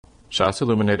Shas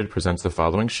Illuminated presents the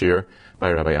following shir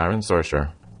by Rabbi Aharon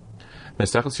Sorscher.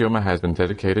 Mesechus Yoma has been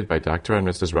dedicated by Dr. and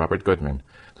Mrs. Robert Goodman,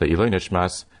 Le'iloi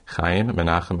Nishmas Chaim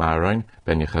Menachem Aharon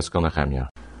ben Yecheskel Nehemiah.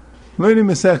 Learning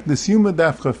Mesechus Yoma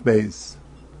Daf Chaf Beis.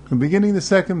 From beginning the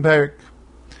second parak,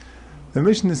 the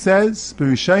Mishnah says,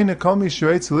 "B'rishayna kol mi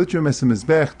sheretz litrum es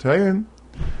mizbech t'ayim."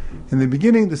 In the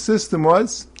beginning, the system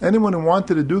was anyone who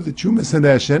wanted to do the Chumas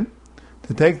Hadeshin,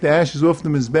 to take the ashes off the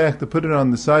mizbech, to put it on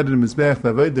the side of the mizbech,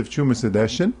 the avodah of Chumas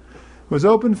Hadeshin, was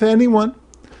open for anyone.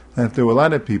 And if there were a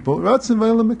lot of people, Ratzon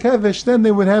v'Elam Mekevesh, then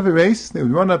they would have a race. They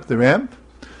would run up the ramp.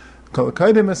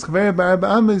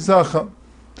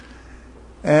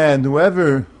 And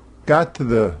whoever got to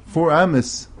the 4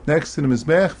 amas next to the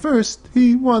mizbech first,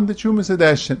 he won the Chumas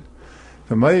Hadeshin.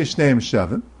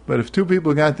 But if 2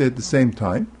 people got there at the same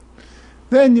time,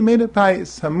 then you made a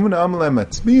payas.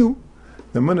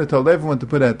 The Munna told everyone to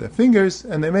put out their fingers,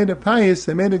 and they made a payas,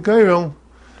 they made a gairel.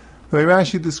 The way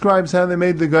Rashi describes how they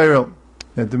made the gairel.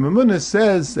 That the Munna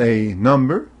says a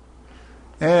number,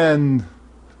 and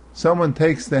someone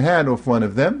takes the hat off one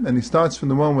of them, and he starts from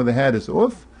the one where the hat is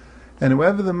off, and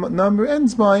whoever the number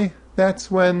ends by, that's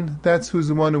who's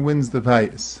the one who wins the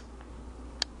payas.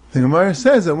 The Gemara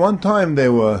says at one time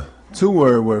two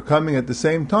were coming at the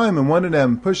same time, and one of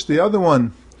them pushed the other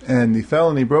one, and he fell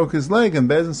and he broke his leg, and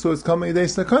Bezin saw it's coming a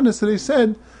sakana, so they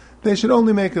said they should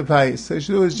only make a payas. They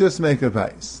should always just make a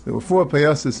payas. There were 4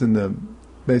 payases in the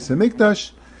Beis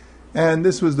HaMikdash, and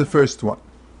this was the first one.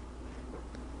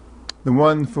 The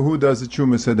one for who does the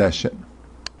Chumas Hadeshin.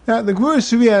 Now, the Gvura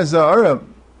Shvi Zahara,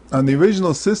 on the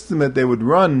original system that they would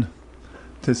run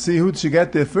to see who should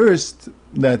get there first,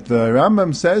 that the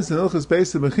Rambam says in Ilchus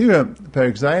Beis HaBechira,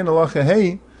 Perek Zayin Halacha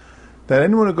Hey, that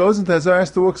anyone who goes into Hazar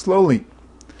has to walk slowly.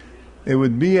 It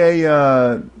would be it's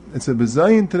a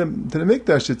bezayin to the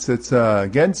Mikdash. It's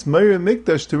against Meir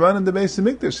Mikdash to run in the Beis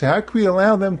HaMikdash. How can we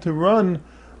allow them to run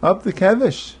up the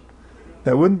Kevish?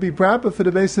 That wouldn't be proper for the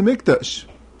Beis HaMikdash.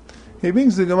 He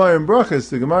brings the Gemara in Brachas.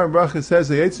 The Gemara in Brachas says,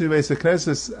 "Yetzu Beis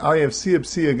HaKnesses Al Yavsi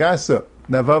Absi Agasa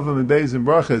Navavam and Beis in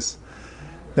Brachas."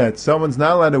 That someone's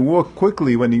not allowed to walk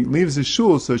quickly when he leaves his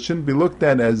shul, so it shouldn't be looked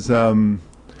at as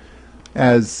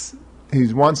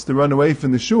he wants to run away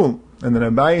from the shul. And then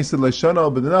Rabbi said,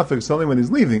 "Lashana b'denafik." It's only when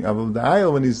he's leaving. Aval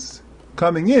da'ayil, when he's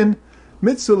coming in,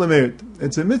 mitzvah l'merit.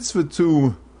 It's a mitzvah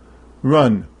to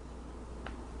run.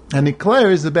 And he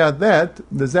declares about that.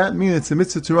 Does that mean it's a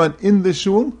mitzvah to run in the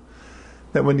shul?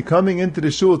 That when you're coming into the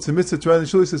shul, it's a mitzvah to run in the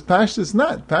shul? He says, Pashtus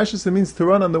not. Pashtus means to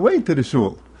run on the way to the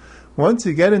shul. Once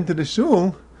you get into the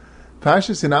shul,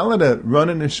 Pashtus, you're not allowed to run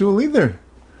in the shul either,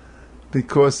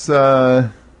 because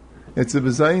it's a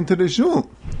bezayin to the shul.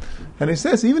 And he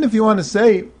says, even if you want to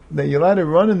say that you're allowed to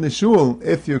run in the shul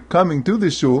if you're coming to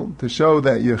the shul, to show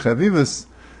that you're chavivus,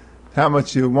 how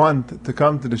much you want to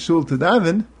come to the shul to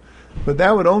daven, but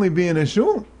that would only be in a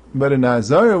shul. But in a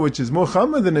Azara, which is more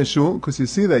chamor than a shul, because you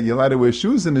see that you're allowed to wear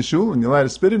shoes in the shul, and you're allowed to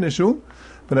spit in the shul,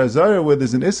 but Azara, where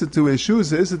there's an issa to wear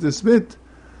shoes, an issa to spit,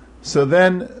 so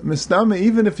then, mistama,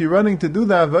 even if you're running to do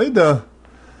the avodah,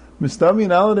 mistama, you're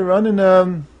not allowed to run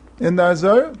in the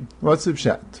Azara. What's the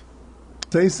pshat?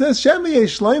 So he says, Shemi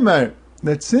yesh loymar,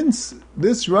 that since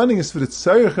this running is for the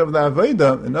tzarich of the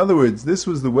avodah, in other words, this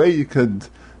was the way you could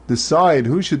decide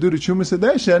who should do the Chumas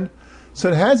Hadeshin, so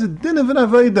it has a din of an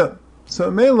avodah.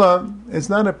 So Mela, it's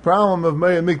not a problem of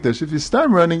Meir Mikdash. If you start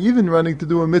running, even running to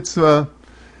do a mitzvah,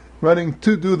 running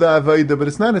to do the avodah, but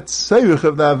it's not a tzarich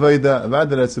of the avodah.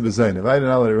 Avodah, that's a bezayin. Avodah,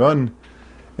 not to run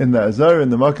in the Azar, in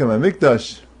the Makam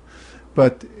HaMikdash.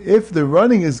 But if the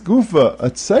running is gufa, a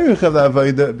tzarich of the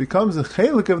avodah, it becomes a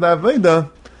chelik of the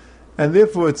avodah, and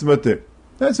therefore it's mutter.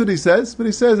 That's what he says, but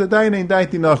he says, Adayin ein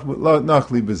daiti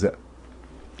nachli b'zeh.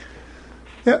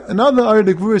 Yeah, another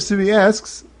Ardik Gvura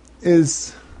asks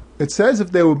is, it says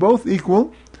if they were both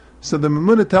equal, so the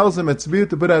Mamunah tells them it's to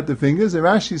put out the fingers, and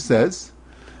Rashi says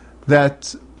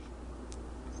that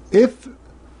if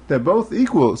they're both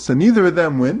equal, so neither of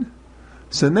them win,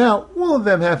 so now all of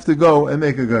them have to go and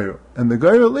make a gairel. And the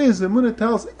gairel is, the Mamunah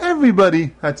tells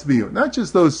everybody hatzbiyu, not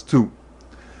just those 2.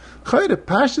 The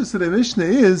pashtus of the Mishnah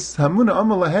is, Hamunah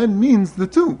Amalahen means the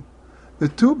 2. The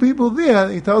 2 people there,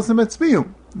 he tells them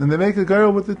hatzbiyu, and they make a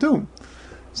gairel with the 2.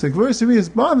 So Gvura Shvi is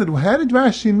bothered. How did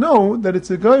Rashi know that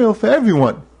it's a gairel for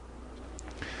everyone?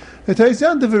 The Teis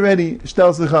Yantiv already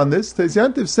tells us on this. Teis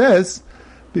Yantiv says,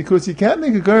 because you can't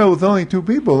make a gairel with only 2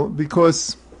 people,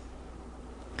 because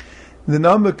the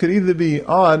number could either be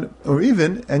odd or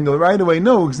even, and you'll right away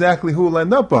know exactly who will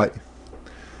end up by.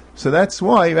 So that's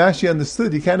why Rashi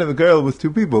understood you can't have a gairel with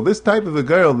 2 people. This type of a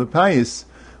gairel, the payas,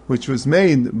 which was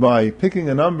made by picking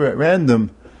a number at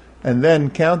random and then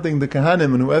counting the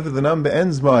Kahanim, and whoever the number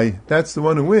ends by, that's the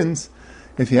one who wins.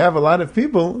 If you have a lot of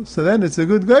people, so then it's a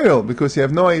good goyal, because you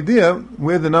have no idea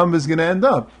where the number is going to end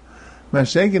up.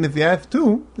 Mashenkin, if you have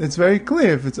two, it's very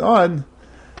clear. If it's odd,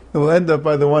 it will end up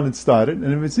by the one it started,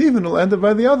 and if it's even, it will end up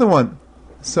by the other one.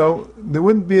 So there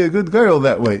wouldn't be a good goyal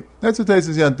that way. That's what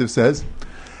Taisus Yantiv says.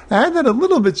 I had that a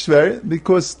little bit shver,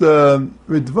 because the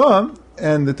Ritva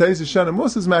and the Taisus Shana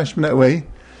Moses mashman that way.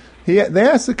 They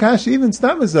asked the Kash, even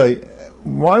Stamazai,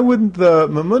 why wouldn't the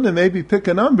Mamunah maybe pick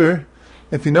a number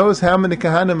if he knows how many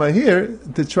Kahanim are here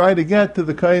to try to get to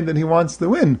the Kain that he wants to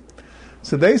win?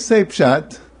 So they say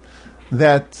Pshat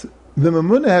that the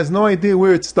Mamunah has no idea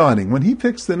where it's starting. When he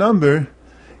picks the number,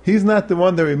 he's not the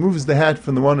one that removes the hat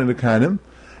from the one in the Kahanim,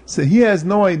 so he has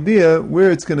no idea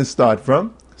where it's going to start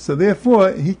from. So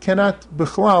therefore, he cannot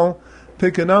bichlal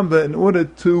pick a number in order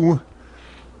to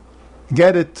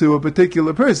get it to a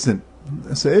particular person.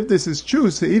 So if this is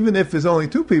true, so even if there's only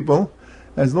two people,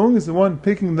 as long as the one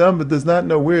picking the number does not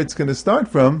know where it's going to start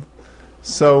from,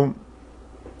 so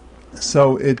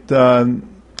it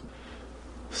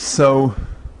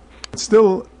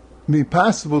still be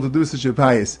possible to do such a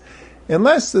pious,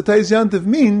 unless the Taisus Yantiv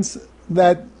means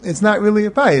that it's not really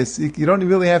a pious. You don't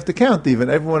really have to count even.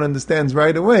 Everyone understands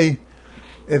right away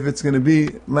if it's going to be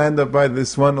land up by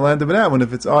this one, land up by that one.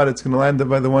 If it's odd, it's going to land up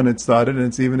by the one it started, and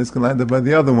it's even, it's going to land up by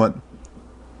the other one.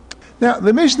 Now,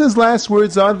 the Mishnah's last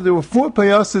words are that there were 4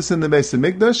 payasis in the Beis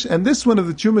HaMikdash, and this one of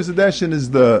the Chumas Hadeshin is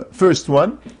the first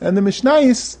one, and the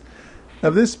Mishnayis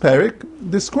of this parak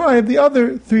describe the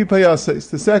other 3 payasis.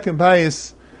 The second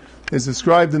payas is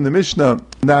described in the Mishnah,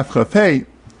 Naf Chafei.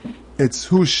 It's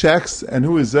who shechs and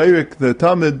who is Zayrik, the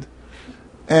Tamid,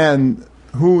 and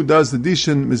who does the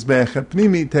Dishin Mizbeach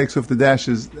HaPnimi, takes off the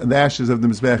ashes of the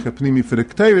Mizbeach HaPnimi for the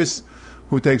Keteiris,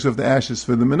 who takes off the ashes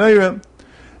for the Menorah,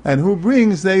 and who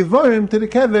brings the Ivarim to the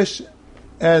Kevesh,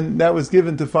 and that was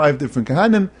given to 5 different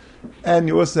Kahanim, and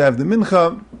you also have the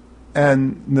Mincha,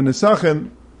 and the Nesachim.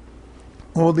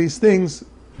 All these things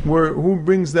were who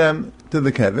brings them to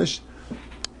the Kevesh.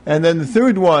 And then the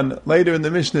third one, later in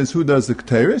the Mishnah, is who does the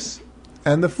Keteiris.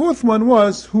 And the fourth one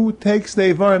was who takes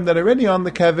the Ivarim that are already on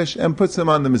the Kevesh and puts them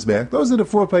on the Mizbeach. Those are the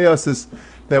 4 payasis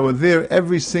that were there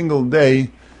every single day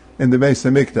in the Beis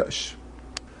HaMikdash.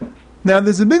 Now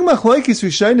there's a big machlokes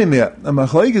Rishonim here. A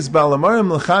machlokes Balamarim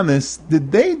L'chamis.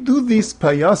 Did they do these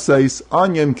payasais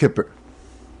on Yom Kippur?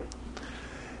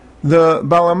 The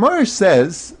Balamar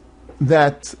says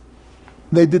that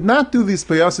they did not do these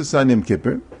payasais on Yom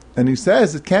Kippur. And he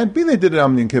says it can't be they did it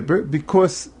on Yom Kippur,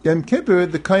 because Yom Kippur,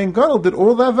 the Kohen Gadol did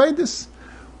all the Avaydis.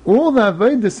 All the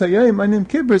Avaydis Hayayim on Yom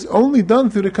Kippur is only done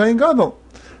through the Kohen Gadol.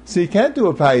 So you can't do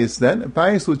a payas then. A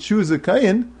payas will choose a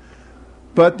Kohen,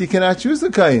 but you cannot choose the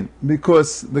Kohen,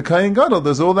 because the Kohen Gadol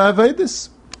does all the Avaydis.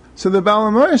 So the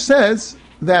Balamar says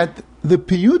that the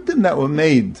piyutim that were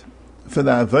made for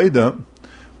the Avayda,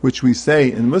 which we say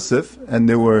in Musaf, and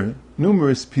there were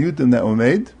numerous piyutim that were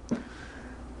made,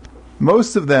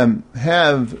 most of them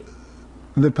have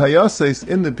the payases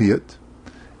in the piyut,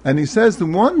 and he says the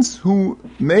ones who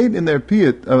made in their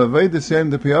piyut of Avodas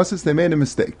Yom the payases, they made a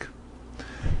mistake.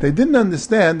 They didn't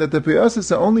understand that the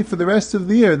payases are only for the rest of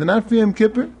the year. They're not for Yom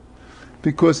Kippur,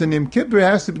 because in Yom Kippur it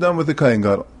has to be done with the Kohen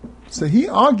Gadol. So he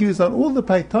argues on all the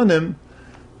paitanim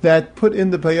that put in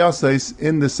the payases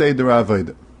in the Seder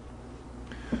Avodah.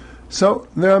 So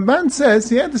the Ramban says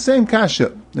he had the same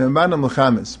kasha, the Ramban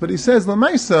Amlechamis, but he says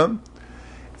Lamaisa,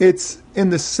 it's in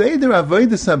the Seder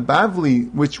Avodas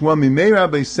HaBavli, which one Mimei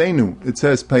Rabbi Seinu, it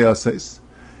says payases.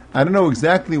 I don't know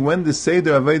exactly when the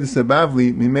Seder Avodas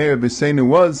HaBavli Mimei Rabbi Seinu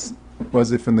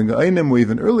was it from the Ga'ainim or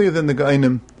even earlier than the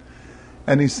Ga'ainim?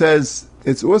 And he says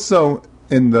it's also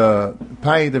in the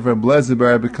Payit of Rabbi Lezer bar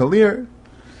Rabbi Kalir,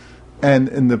 and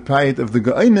in the Payit of the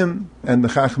Ga'ainim, and the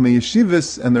Chachmei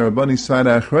Yeshivas, and the Rabbani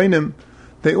Svara Achronim.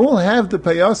 They all have the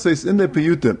payases in their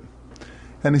piyutim.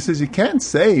 And he says you can't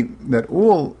say that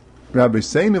all Rabbi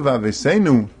Seinu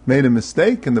v'Avesenu made a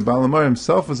mistake, and the Balamar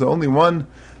himself was the only one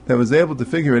that was able to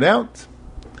figure it out.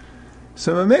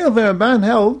 So Mameel the Ramban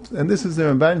held, and this is the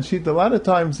Ramban sheet a lot of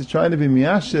times, he's trying to be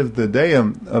miyashiv the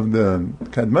dayam of the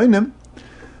Kadmonim,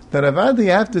 that Avadi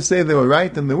you have to say they were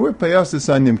right, and there were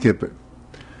payases on Yom Kippur.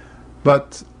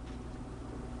 But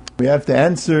we have to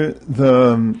answer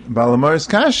the Balamar's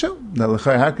kasha, that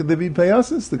how could there be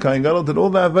payases? The Kohen Gadol did all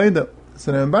the Aveda.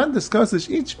 So the Ramban discusses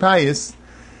each payas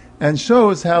and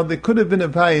shows how there could have been a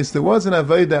payas. There was an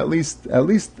Aveda, at least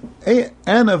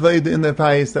an Aveda in the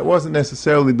payas that wasn't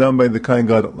necessarily done by the Kohen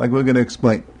Gadol, like we're going to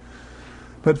explain.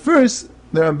 But first,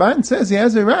 the Ramban says he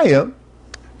has a raya,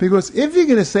 because if you're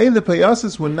going to say the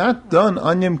payases were not done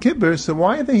on Yom Kippur, so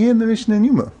why are they here in the Mishnah and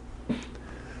Yoma?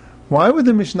 Why would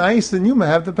the Mishnayos and Yoma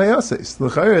have the Payases?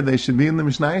 L'chayra, they should be in the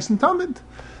Mishnayos and Talmud,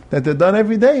 that they're done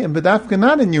every day, and B'dafka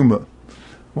not in Yoma.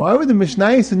 Why would the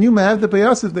Mishnayos and Yoma have the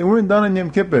Payases if they weren't done on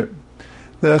Yom Kippur?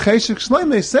 The Cheshek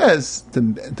Shloimeh says,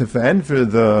 to fend for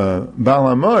the Baal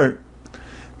Hamor,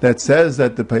 that says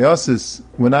that the Payases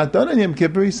were not done on Yom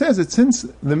Kippur, he says that since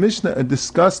the Mishnah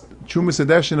discussed Chumas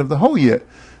Hadeshin of the whole year,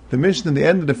 the Mishnah at the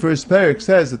end of the first parak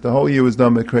says that the whole year was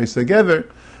done by Kreis HaGever,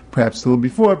 perhaps till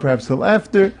before, perhaps till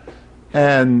after,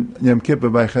 and Yom Kippur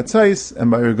by Chatzais, and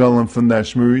by Regalim from the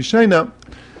Ashmur Rishayna.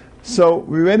 So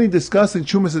we're already discussing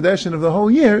Chumas Hadeshin of the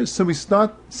whole year, so we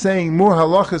start saying more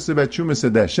halachas about Chumas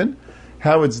Hadeshin,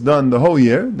 how it's done the whole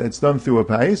year, that's done through a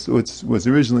pais, which was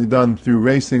originally done through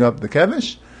racing up the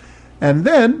kevish, and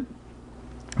then,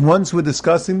 once we're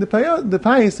discussing the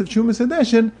pais of Chumas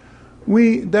Hadeshin,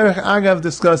 we, Derech Agav,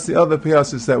 discuss the other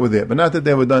payases that were there, but not that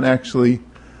they were done actually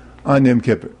on Yom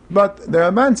Kippur. But the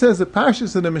Ramban says the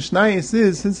Pashas of the Mishnayos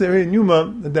is, since they're in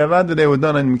Yoma, that the Avad they were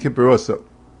done on Yom Kippur also.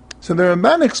 So the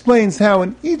Ramban explains how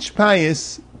in each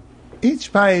payas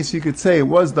you could say it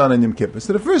was done on Yom Kippur.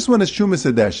 So the first one is Chumas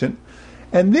Hadeshin,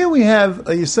 and there we have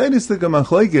a Yisaitis Tika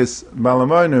Machlaikis, Baal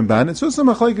Hamor and Ramban. It's also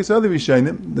Machlaikis other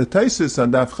Rishayim. The Taisus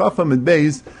on Daf Chafam and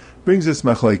Beis brings us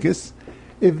Machlaikis.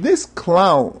 If this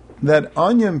klal that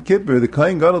on Yom Kippur the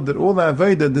Kohen Gadol did all the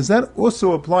Aveda, does that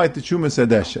also apply to Chumas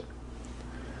Hadeshin?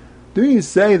 Do you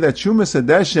say that Chumas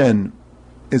Hadeshin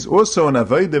is also an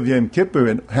Aveda of Yom Kippur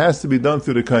and has to be done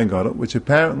through the Kohen Gadol, which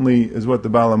apparently is what the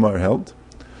Baal Hamor held?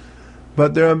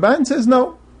 But the Ramban says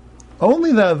no.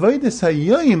 Only the Avedis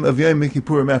Hayyim of Yom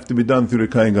Kippurim have to be done through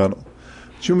the Kohen Gadol.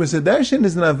 Chumas Hadeshin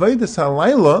is an Avedis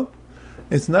Halayla.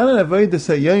 It's not an Avedis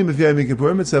Hayyim of Yom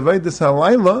Kippurim, it's Avedis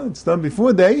Halayla. It's done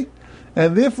before day,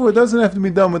 and therefore it doesn't have to be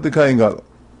done with the Kohen Gadol.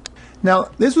 Now,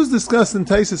 this was discussed in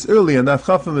Taisus earlier on Daf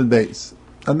Chafam and Beis.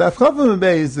 On Daf Chafam and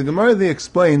Beis, the Gemara there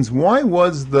explains why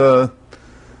was the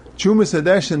Chumas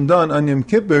Hadeshin done on Yom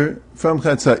Kippur from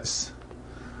Chatzais.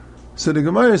 So the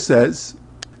Gemara says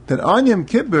that on Yom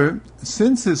Kippur,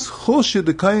 since it's Chulshid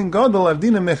the Kohen Gadol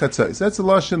Avdina Mechatzais, that's the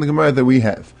lashon in the Gemara that we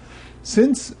have.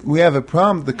 Since we have a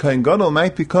problem the Kohen Gadol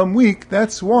might become weak,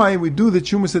 that's why we do the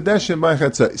Chumas Hadeshin by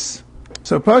Chatzais.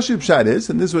 So Pashut Pshat is,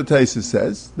 and this is what Taisus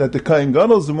says, that the Kohen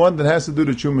Gadol is the one that has to do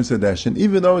the Chumas Hadeshin,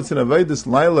 even though it's an Avedis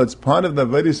Laila, it's part of the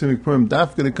Avedis Mikpurim,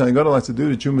 Dafka the Kohen Gadol has to do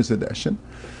the Chumas Hadeshin.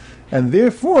 And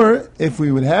therefore, if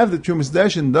we would have the Chumas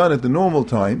Hadeshin done at the normal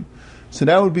time, so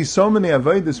that would be so many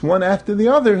Avedis, one after the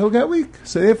other, he'll get weak.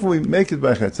 So therefore we make it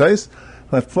by Chatzais,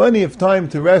 he'll have plenty of time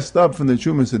to rest up from the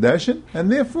Chumas Hadeshin,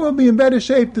 and therefore he'll be in better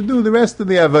shape to do the rest of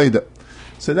the Aveda.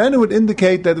 So then it would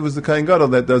indicate that it was the Kohen Gadol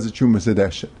that does the Chumas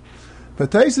Hadeshin.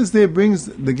 But Taisus there brings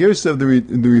the Girsa of the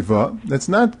Riva, that's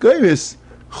not Geiris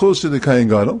Chulsha the Kohen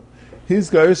Gadol, his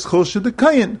Geiris Chulsha the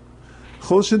Kohen.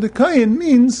 Chulsha the Kohen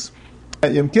means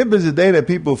that Yom Kippur is a day that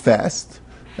people fast,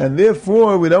 and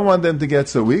therefore we don't want them to get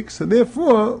so weak, so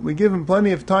therefore we give them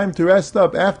plenty of time to rest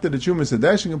up after the Chumas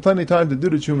Hadeshin, and plenty of time to do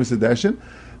the Chumas Hadeshin,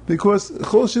 because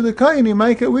Chulsha the Kohen, he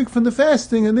might get weak from the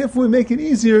fasting, and therefore we make it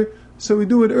easier, so we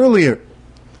do it earlier.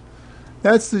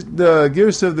 That's the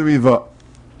Girsa of the Riva.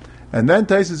 And then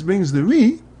Taisus brings the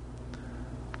Ri.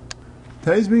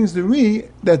 Taisus brings the Ri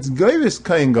that's Geiris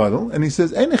Kohen Gadol, and he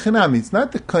says, it's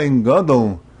not the Kohen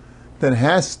Gadol that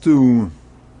has to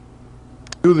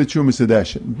do the Chumas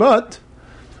Hadeshin. But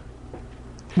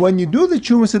when you do the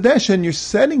Chumas Hadeshin, you're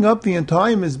setting up the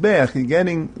entire Mizbech. You're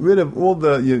getting rid of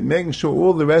you're making sure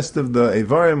all the rest of the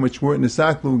Evarim which weren't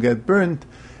Nisaklu will get burnt,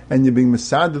 and you're being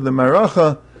Masad of the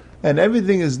Maracha, and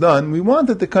everything is done. We want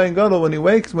that the Kohen Gadol,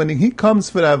 when he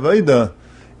comes for Aveda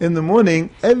in the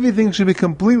morning, everything should be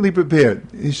completely prepared.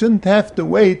 He shouldn't have to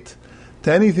wait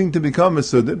to anything to become a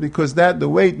Sudah, because the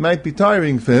wait might be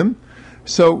tiring for him.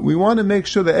 So we want to make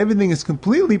sure that everything is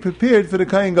completely prepared for the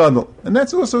Kohen Gadol. And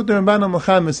that's also what the Ramban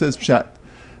al-Muhammad says, Pshat.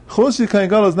 Chulshi Kohen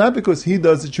Gadol is not because he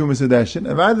does the Chumas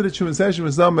Hadeshin. If either the Chumas Hadeshin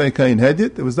was done by a Kohen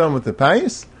Hedyot, it was done with the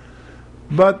Pais,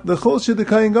 but the Chulshi the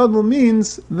Kohen Gadol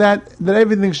means that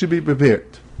everything should be prepared.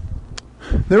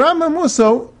 The Rambam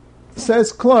also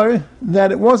says clear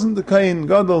that it wasn't the Kohen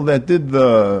Gadol that did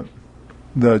the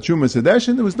Chumas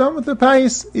Hadeshin, it was done with the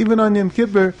Pais, even on Yom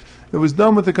Kippur, it was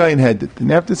done with the Kohen Hedyot. And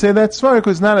you have to say that's far,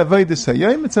 because it's not Avedis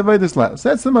Hayyim, it's Avedis Laos. So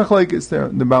that's the Machlaikis there,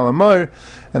 the Baal Hamor,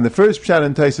 and the first Pshat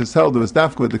and Taisus held it was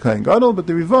Dafka with the Kohen Gadol, but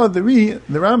the Riva, the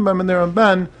Rambam and the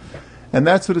Ramban, and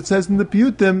that's what it says in the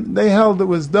Piyutim, they held it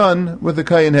was done with the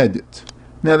Kohen Hedyot.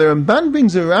 Now the Ramban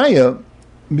brings a raya,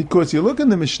 because you look in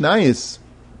the Mishnayos,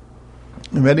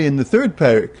 already in the third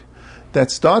parak,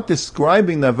 that start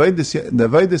describing the Avedis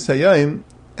Hayyim,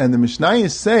 and the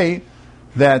Mishnayos say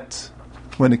that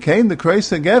when it came the Kreis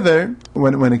together,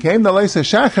 when it came the Leisa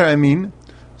Shachar,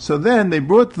 so then they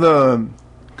brought the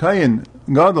Kayin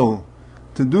Gadol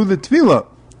to do the Tefillah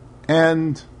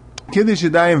and Kiddush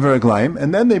Yadayim V'Raglayim,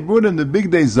 and then they brought him the Big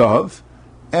Day Zav,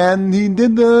 and he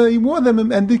wore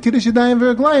them and did Kiddush Yadayim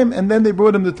V'Raglayim, and then they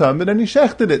brought him the Tamid and he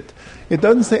shechted it. It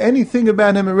doesn't say anything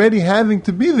about him already having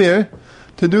to be there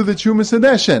to do the Trumas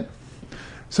Hadeshen.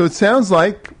 So it sounds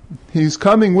like he's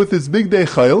coming with his Big Day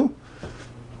Chayil,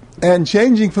 and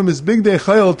changing from his Big Day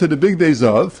Chayil to the Big Day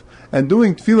Zav, and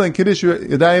doing Tefillah and Kiddush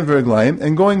Yadayim V'Raglayim,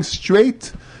 and going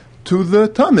straight to the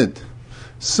Tamid.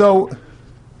 So,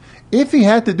 if he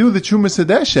had to do the Trumas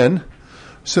Hadeshen,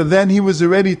 so then he was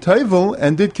already Taivel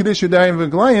and did Kiddush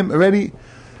Yadayim V'Raglayim already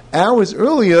hours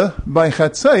earlier by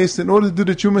Chatzais in order to do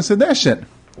the Trumas Hadeshen.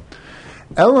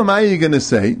 Elamai, you're going to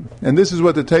say, and this is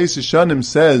what the Teis Shanim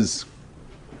says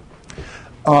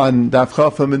on Daf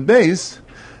Chafam and Beis,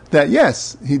 that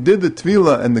yes, he did the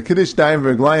Tefillah and the Kiddush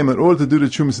Yadayim V'Raglayim in order to do the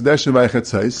Trumas Hadeshen by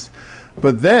Chatzais,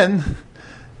 but then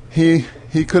he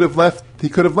could have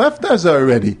left Azar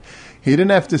already. He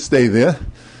didn't have to stay there.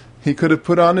 He could have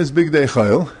put on his Big Day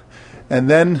Chayil, and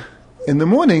then in the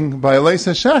morning, by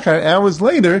Leisa Shachar, hours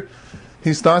later,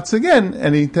 he starts again,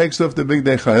 and he takes off the Big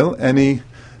Day Chayil, and he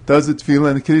does the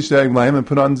Tefillah and the Kiddush Yadayim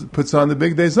and puts on the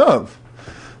Big Day Zav.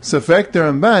 So, Factor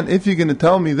Ramban, if you're going to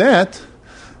tell me that,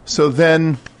 so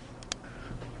then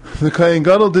the Kohen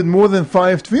Gadol did more than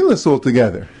 5 Tefillahs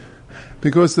altogether.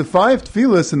 Because the 5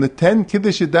 Tefillahs and the 10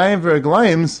 Kiddush Yadayim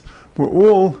V'Raglayim were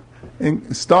all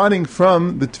starting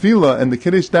from the Tefillah and the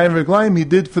Kiddush Yadayim V'Raglayim he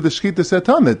did for the Shechita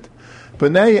Setamid.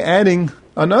 But now you're adding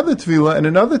another Tefillah and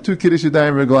another 2 Kiddush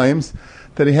Yadayim V'Raglayim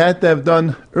that he had to have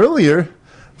done earlier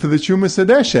for the Trumas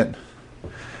Hadeshen.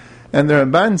 And the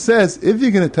Ramban says, if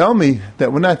you're going to tell me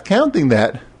that we're not counting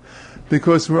that,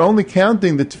 because we're only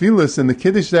counting the Tefillahs and the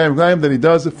Kiddush Yadayim V'Raglayim that he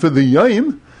does for the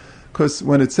Yom, because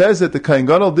when it says that the Kohen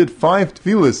Gadol did 5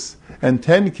 Tefillahs and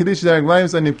 10 Kiddush Yadayim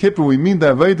V'Raglayim on Yom Kippur, we mean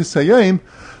the Avodas HaYom.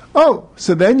 Oh,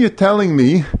 so then you're telling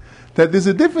me that there's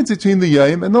a difference between the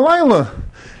Yom and the Laila,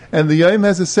 and the Yom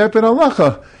has a separate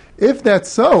halacha. If that's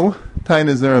so,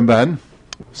 Taina Ramban,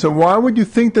 so why would you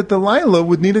think that the Laila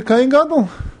would need a Kohen Gadol?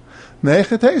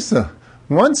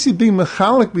 Once you be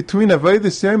mechalik between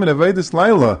Avodas Yom and Avodas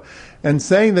Laila, and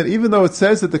saying that even though it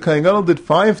says that the Kohen Gadol did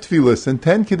 5 Tefillahs and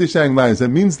 10 Kiddush Yadayim, that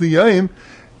means the Yom,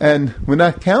 and we're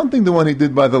not counting the one he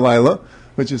did by the Laila,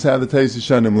 which is how the Teis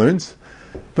Shanim learns.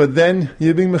 But then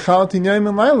you're being mechalik in Yom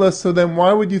and Laila, so then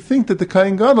why would you think that the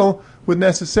Kohen Gadol would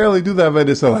necessarily do the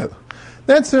Avodas Laila?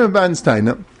 That's the Ramban's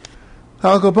Taina.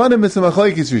 But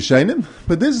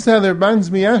this is how the Ramban's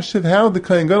miyashiv how the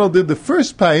Kohen Gadol did the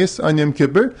first payis on Yom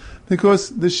Kippur, because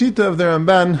the shita of the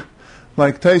Ramban,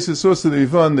 like Taisa Sorscher, the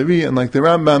Riva, and the Ri, and like the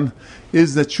Rambam,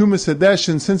 is that Trumas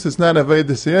Hadeshen, since it's not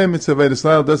Avodas Yom, it's Avodas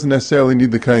Laila, doesn't necessarily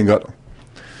need the Kohen Gadol.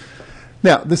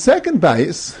 Now, the second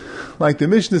bias, like the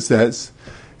Mishnah says,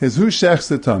 is who shechs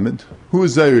the Tamid, who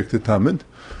is Zayrik the Tamid,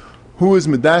 who is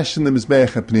Medash in the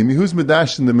Mizbeach HaPnimi, who's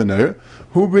Medash in the Menorah,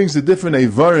 who brings the different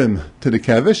Eivarim to the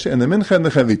Kavish, and the Mincha and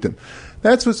the Chavitim.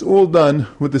 That's what's all done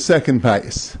with the second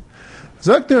bias.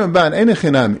 Zok the Ramban, Eine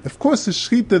Chinami. Of course, the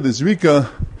Shechita, the Zrika,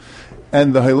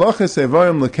 and the Halachas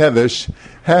Eivarim Lekevish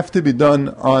have to be done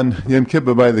on Yom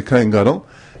Kippur by the Kohen Gadol,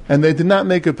 and they did not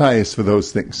make a payas for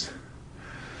those things.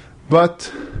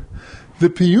 But the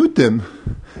Piyutim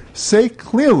say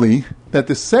clearly that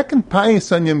the second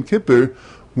payas on Yom Kippur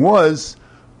was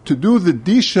to do the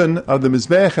Dishon of the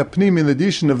Mizbeach HaPnim and the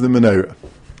Dishon of the Menorah.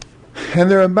 And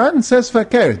the Ramban says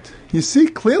Fakert. You see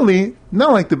clearly,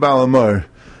 not like the Baal Amar,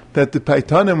 that the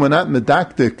Paitanim were not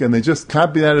medactic and they just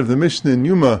copied out of the Mishnah in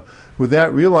Yoma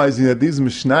without realizing that these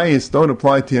Mishnayos don't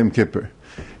apply to Yom Kippur.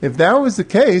 If that was the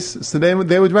case, so they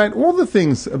would write all the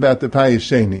things about the Payis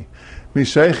Sheni,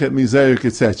 Mishaichet, Mizayrik,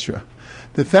 etc.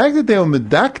 The fact that they were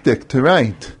medactic to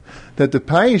write that the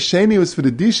Payis Sheni was for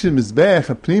the Dishim, Mizbeach,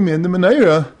 HaPnimi, and the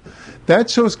Menorah, that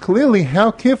shows clearly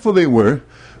how careful they were,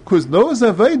 because those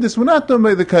Avodas were not done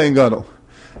by the Kohen Gadol.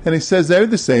 And he says they're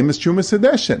the same as Trumas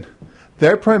Hadeshen.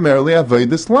 They're primarily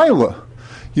Avodas Laila.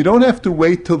 You don't have to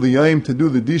wait till the Yom to do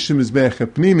the Dishim Mizbeach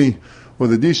HaPnimi or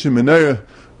the Dishim Menorah.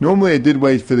 Normally I did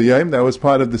wait for the Yom, that was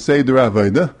part of the Seder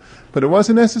Avodah, but it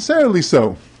wasn't necessarily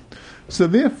so. So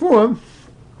therefore,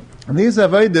 these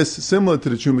Avodas, similar to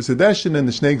the Trumas Hadeshen and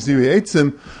the Shnei Gziri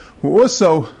Eitzim, were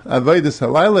also Avodas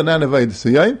HaLaila, not Avodas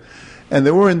HaYom, and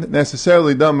they weren't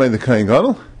necessarily done by the Kohen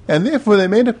Gadol, and therefore they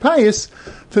made a payas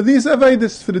for these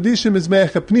Avodas, for the Dishim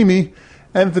Mizbeach HaPnimi,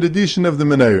 and for the Dishon of the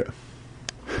Menorah.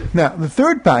 Now, the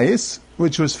third payas,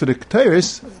 which was for the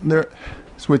Ketores,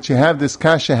 which you have this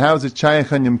kasha, how is it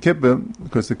Shayach on Yom Kippur,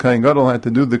 because the Kohen Gadol had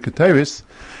to do the Ketores,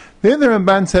 There the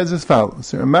Ramban says as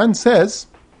follows. The Ramban says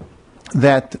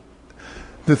that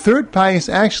the third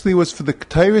payis actually was for the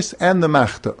Ketairis and the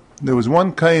Machta. There was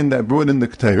one kain that brought in the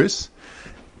Ketairis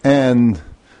and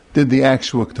did the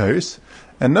actual Ketairis,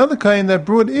 another kain that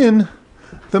brought in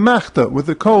the Machta with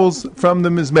the coals from the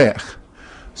Mizbeach.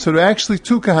 So there are actually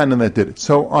two kahanim that did it.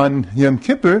 So on Yom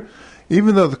Kippur,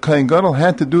 even though the Kohen Gadol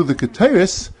had to do the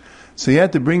Ketairis, so he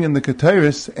had to bring in the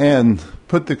Ketairis and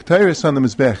put the Ketairis on the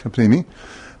Mizbeach HaPnimi,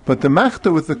 but the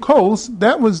Machta with the coals,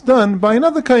 that was done by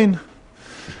another kain.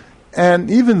 And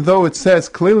even though it says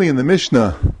clearly in the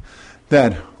Mishnah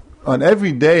that on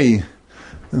every day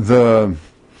the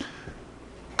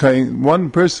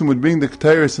one person would bring the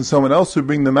Ketairis and someone else would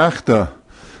bring the Machta,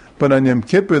 but on Yom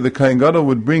Kippur the Kohen Gadol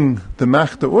would bring the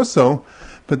Machta also,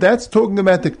 but that's talking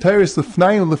about the Ketairis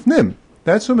Lefnai and Lefnim.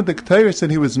 That's from the Ketairis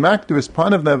that he was makter as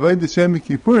part of the Avodah Yom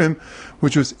Kippurim,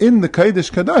 which was in the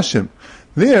Kodesh Kadashim.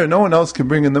 There, no one else can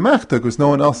bring in the Machta, because no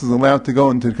one else is allowed to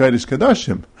go into the Kodesh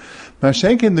Kadashim.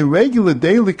 Mashenkin, the regular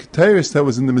daily Ketairis that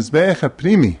was in the Mizbeach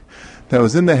HaPnimi, that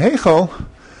was in the Heichal,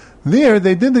 there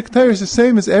they did the Ketairis the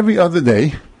same as every other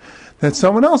day, that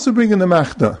someone else would bring in the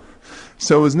Machta.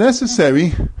 So it was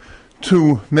necessary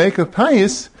to make a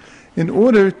payis in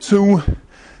order to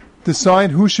decide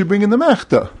who should bring in the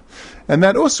Machta. And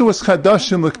that also was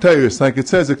Chadashim l'Ktairis, like it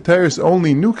says, Ktairis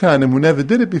only new kanim who never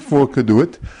did it before could do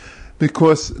it,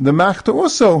 because the Machta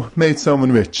also made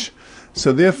someone rich.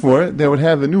 So therefore, they would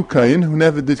have a new kain who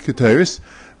never did Ktairis,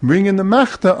 bring in the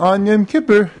Machta on Yom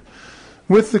Kippur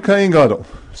with the Kohen Gadol.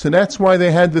 So that's why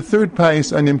they had the third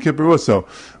payis on Yom Kippur also.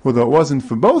 Although it wasn't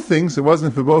for both things, it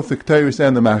wasn't for both the Ktairis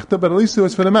and the Machta, but at least it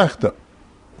was for the Machta.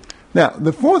 Now,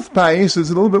 the fourth payis is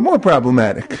a little bit more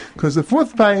problematic, because the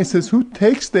fourth payis is who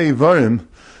takes the Ivarim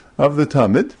of the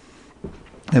Tamid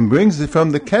and brings it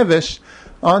from the Kevesh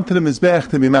onto the Mizbeach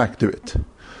to be makter it.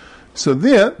 So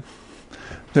there,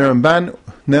 the Ramban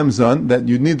nemzon that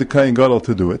you need the Kohen Gadol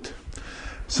to do it.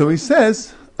 So he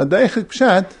says, Adaychik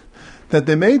Pshat, that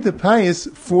they made the payis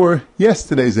for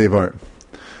yesterday's Ivarim.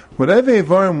 Whatever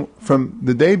Ivarim from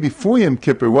the day before Yom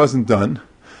Kippur wasn't done,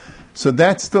 so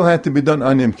that still had to be done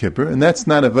on Yom Kippur, and that's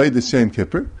not Avodas Yom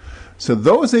Kippur. So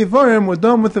those Eivarim were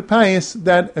done with the payis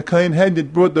that a Kohen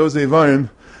had brought those Eivarim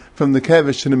from the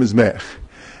Kevesh to the Mizbeach.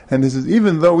 And this is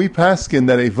even though we paskin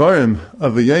that Eivarim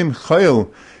of a Yom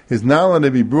Chayil is not allowed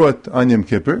to be brought on Yom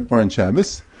Kippur or on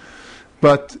Shabbos,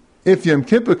 but if Yom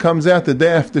Kippur comes out the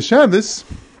day after Shabbos,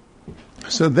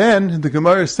 so then the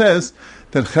Gemara says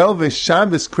that Chel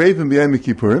ve'Shabbos Kreiven b'Yom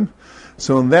Kippurim.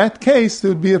 So in that case,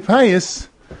 there would be a payis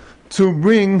to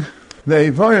bring the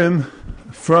Eivarim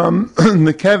from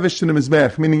the Kevesh to the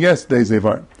Mizbeach, meaning yesterday's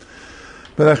Eivarim.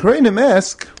 But Acharonim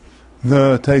ask,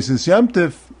 the Taisus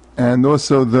Yamtiv, and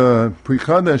also the Pri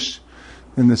Chodesh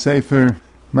in the Sefer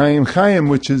Mayim Chaim,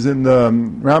 which is in the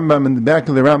Rambam, in the back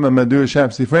of the Rambam Madur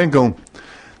Shapsi Frankel,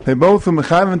 they both are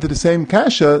mechaven to the same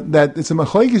kasha, that it's a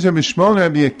machlokes Rabbi Shmuel and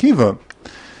Rabbi Akiva,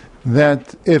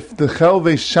 that if the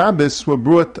Chelvei Shabbos were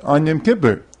brought on Yom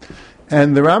Kippur,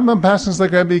 and the Rambam passes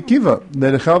like Rabbi Akiva,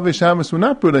 that the Chelvei Shabbos were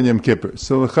not brought on Yom Kippur.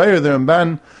 So the Chayyar, the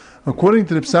Ramban, according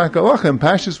to the Psak Halacha, and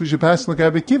Pashas we should pass like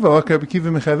Rabbi Akiva, like Rabbi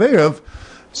Akiva Mechaveirav,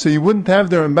 so you wouldn't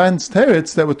have the Ramban's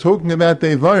teretz that were talking about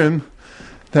the Eivarim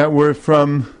that were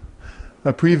from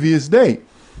a previous day.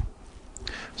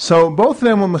 So both of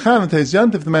them were mechaven to his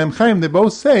yantif, the Mayim Chaim, they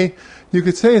both say, you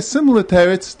could say a similar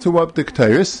teretz to what the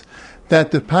Ketairis,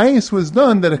 that the payis was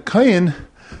done, that a Kayin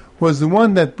was the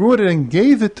one that brought it and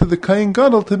gave it to the Kohen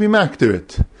Gadol to be makter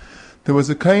it. There was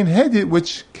a Kohen Hedit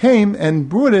which came and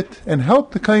brought it and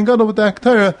helped the Kohen Gadol with the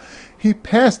Aktara. He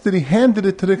passed it, he handed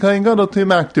it to the Kohen Gadol to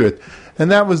makter it. And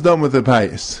that was done with the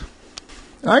payis.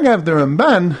 I have the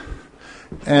Ramban,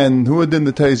 and who had in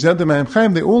the Taiz Yad Mayim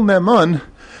Chaim, they all name on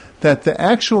that the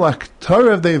actual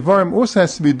Aktara of the Eivarim also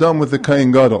has to be done with the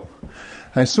Kohen Gadol.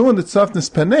 I saw in the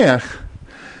Tzafnas Paneach,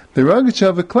 the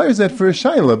Rogachev declares that for a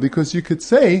Shaila, because you could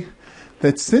say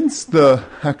that since the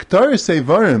Haktaris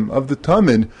Eivarim of the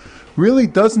Tamid really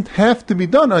doesn't have to be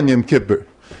done on Yom Kippur.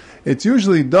 It's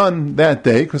usually done that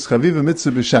day, because Chaviva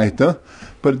Mitzvah B'Shaita,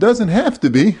 but it doesn't have to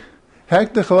be.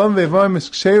 Hakta Chalam V'Eivarim is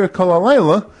Ksheira Kol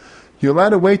Alayla, you're allowed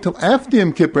to wait till after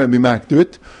Yom Kippur and be makter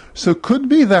it, so it could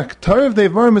be the Haktar of the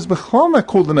Eivarim is B'chal not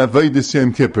called an Avodas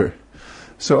Yom Kippur.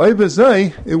 So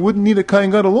Eibazai, it wouldn't need a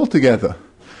Kohen Gadol altogether.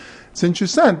 It's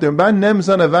interesting. The Ramban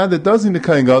nems on Avad that does need a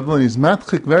Kohen Gadol, and he's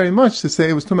matchik very much to say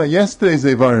it was talking about yesterday's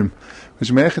Eivarim,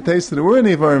 which Me'echet taste that there were an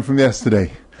Eivarim from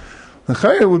yesterday. The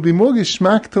Chayr would be more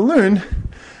geshmak to learn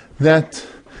that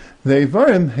the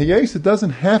Eivarim, Hayes, it doesn't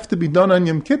have to be done on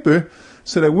Yom Kippur,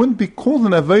 so that wouldn't be called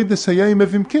an Avodas Hayayim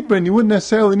of Yom Kippur, and you wouldn't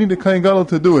necessarily need a Kohen Gadol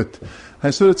to do it.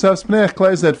 Hasur Tzav's Pnech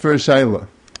clears that first Shaila.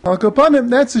 Al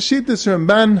Kapanim, that's a Shittas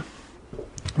Ramban,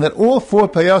 that all 4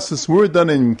 Payasas were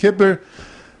done in Yom Kippur.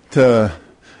 To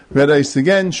Red Ice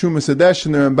again, Shumas Adesh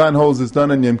and the Ramban holds is done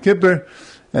in Yom Kippur,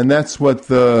 and that's what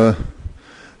even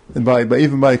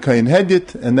by Kain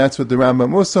Hedyot, and that's what the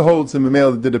Rambam also holds. And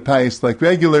Mamela did a payas like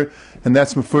regular, and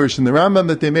that's Mefurish in the Rambam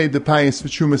that they made the payas for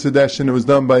Shumas Adesh, and it was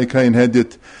done by Kain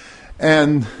Hedyot.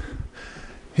 And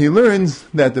he learns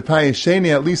that the payas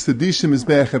Sheni, at least the Dishim is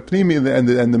Be'ech HaPnimi,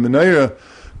 and the Menorah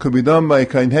could be done by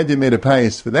Kain Hedyot, made a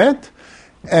payas for that,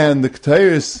 and the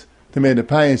Ketairis, they made a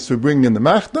payas for bringing in the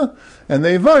Machta, and the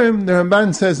Eivarim, the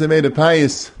Ramban says they made a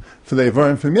payas for the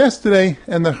Eivarim from yesterday,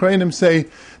 and the Chreinim say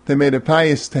they made a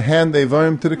payas to hand the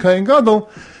Eivarim to the Kohen Gadol,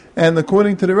 and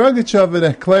according to the Rogachover,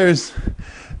 that declares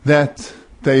that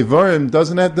the Eivarim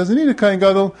doesn't need a Kohen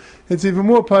Gadol. It's even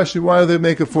more partial why they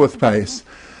make a 4th payas.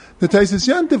 The Taisus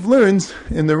Yantiv learns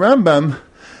in the Rambam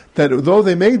that although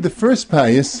they made the first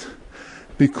payas,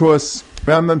 because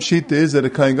Rambam Shita is that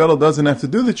a Kohen Gadol doesn't have to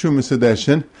do the Trumas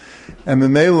Hadeshin, and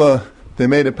Memela, they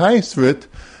made a payas for it,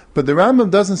 but the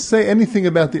Rambam doesn't say anything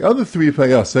about the other 3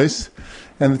 payasas,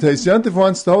 and the Taisus Yantiv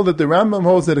wants to hold that the Rambam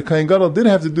holds that a Kohen Gadol did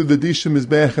have to do the Dishim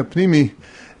Mizbeach HaPnimi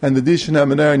and the Dishim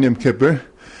HaManar in Yom Kippur,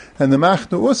 and the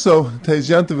Machna also,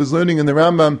 Taisus Yantiv is learning in the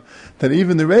Rambam that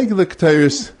even the regular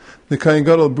Ketairis, the Kohen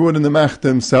Gadol brought in the Machna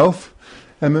himself,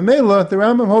 and Memela, the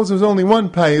Rambam holds there was only 1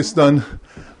 payas done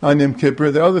on Yom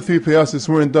Kippur. The other 3 payasas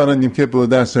weren't done on Yom Kippur,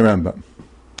 that's the Rambam.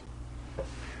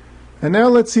 And now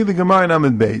let's see the Gemara in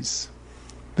Amud Beis.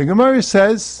 The Gemara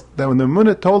says that when the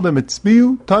Munah told them it's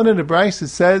Biu, Tana the Brisa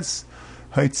says,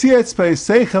 Haitzietz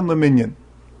Pa'isechem Laminyan.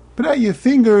 Put out your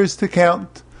fingers to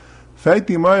count. Why don't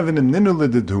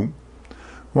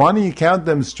you count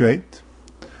them straight?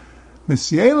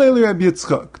 It's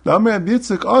also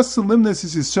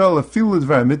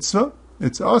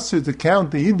to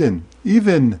count the Yidden,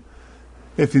 even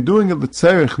if you're doing it with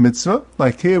Tzerich Mitzvah,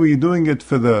 like here we're doing it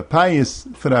for the Payas,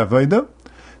 for the Avodah.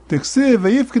 It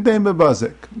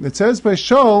says by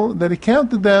Shaul that he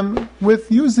counted them with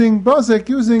using Bazek,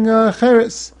 using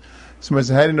Cheres. So how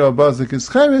do you know a Bazek is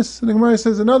Cheres? The Gemara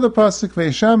says another pasuk,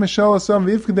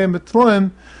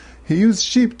 he used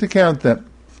sheep to count them.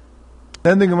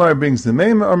 Then the Gemara brings the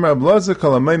Mema,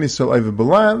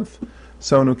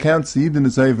 someone who counts the Yidin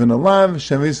is Ayv and Alav,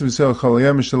 Shemis V'Sel Chol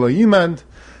Yom Shelo Yimand,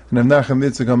 and Avnachem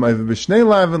Yitzchak Ham Ayv B'Shnei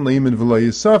Lavin, Le'imin V'Lo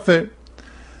Yisafer.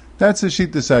 That's a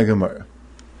sheet to say Gemara.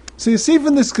 So you see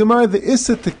from this Gemara the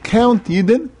Issa to count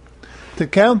Yidin, to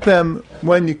count them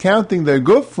when you're counting their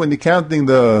guf, when you're counting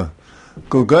the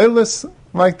Golgolis,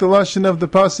 like the Lashon of the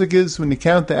Pasuk is, when you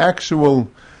count the actual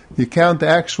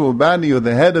body or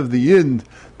the head of the Yid,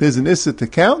 there's an Issa to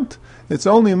count. It's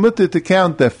only mutter to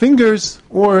count their fingers,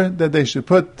 or that they should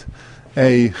put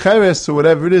a cheres or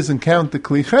whatever it is and count the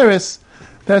kli cheres.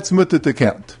 That's mutter to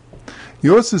count.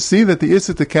 You also see that the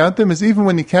issa to count them is even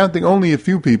when you're counting only a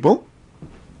few people.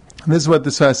 And this is what the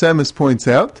Sfas Emes points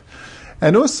out.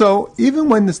 And also, even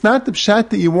when it's not the pshat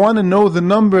that you want to know the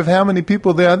number of how many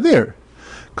people there are there.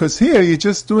 Because here you're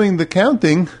just doing the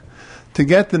counting to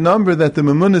get the number that the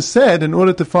Mamunah said in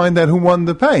order to find out who won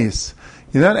the payas.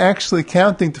 You're not actually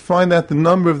counting to find out the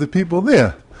number of the people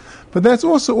there. But that's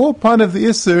also all part of the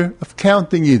Isser of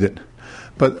counting Yidin.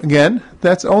 But again,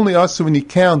 that's only also when you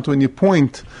count, when you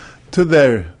point to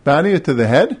their body or to the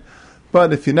head.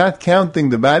 But if you're not counting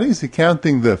the bodies, you're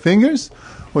counting the fingers,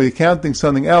 or you're counting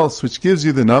something else which gives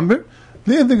you the number,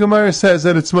 there the Gemara says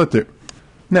that it's mutter.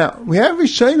 Now, we have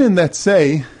Rishonim that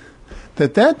say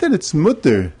that it's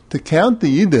mutter to count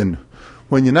the Yidin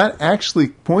when you're not actually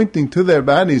pointing to their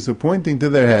bodies or pointing to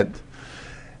their head,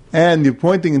 and you're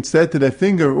pointing instead to their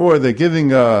finger, or they're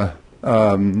giving an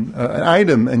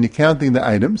item and you're counting the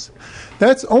items.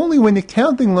 That's only when you're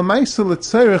counting l'maisa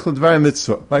l'tzarech l'dvar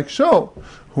mitzvah, like Shaul,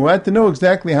 who had to know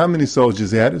exactly how many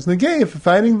soldiers he had. It was negay for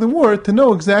fighting the war to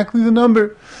know exactly the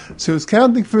number. So he was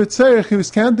counting for a tzarech, he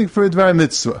was counting for a dvar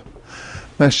mitzvah.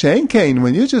 Now Shein Kain,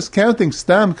 when you're just counting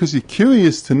stam because you're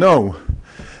curious to know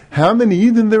how many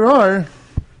Yidden there are,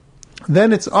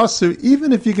 then it's asur,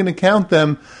 even if you're going to count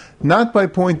them not by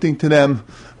pointing to them,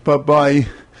 but by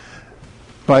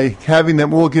having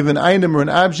them all give an item or an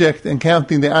object and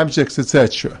counting the objects,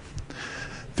 etc.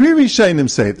 3 Rishonim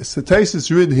say this. The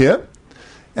Taisus Rid here,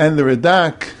 and the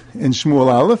Radak in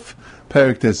Shmuel Aleph,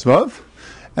 Perek Tesvav,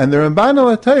 and the Ramban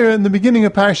al Atayr in the beginning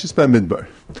of Parshas Bamidbar.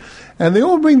 And they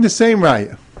all bring the same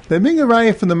raya. They bring a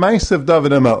raya from the Maisa of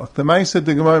David HaMelech. The Maisa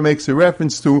the Gemara makes a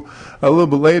reference to a little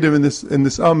bit later in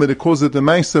this Amid. It calls it the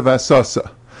Maisa of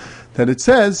Asasa. That it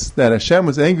says that Hashem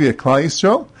was angry at Klal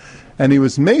Yisrael, And he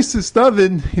was Mesis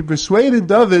David, he persuaded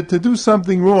David to do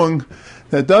something wrong,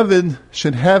 that David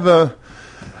should have a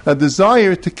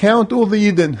desire to count all the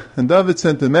Yidden. And David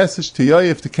sent a message to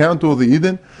Yoav to count all the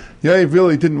Yidden. Yoav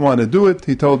really didn't want to do it.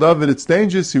 He told David it's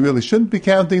dangerous, he really shouldn't be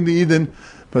counting the Yidden.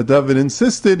 But David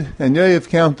insisted, and Yoav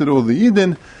counted all the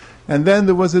Yidden. And then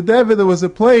there was a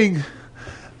plague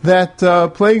that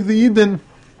plagued the Yidden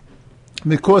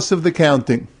because of the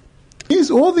counting.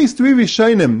 All these three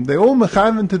Rishonim, they all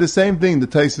mechaven to the same thing, the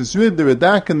Taisus Rid, the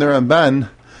Radak, and the Ramban,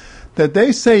 that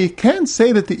they say you can't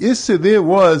say that the Isser there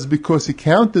was because he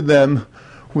counted them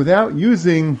without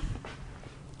using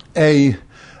a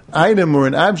item or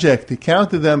an object. He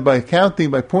counted them by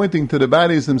pointing to the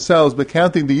bodies themselves, by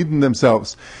counting the Yidden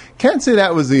themselves. Can't say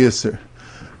that was the Isser.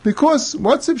 Because,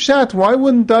 what's the pshat? Why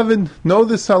wouldn't David know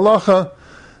this halacha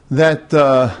that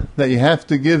you have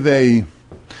to give you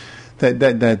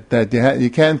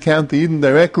can't count the Yidden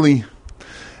directly?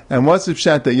 And what's the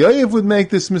pshat that Yoav would make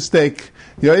this mistake?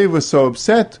 Yoav was so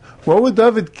upset. What would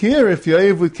David care if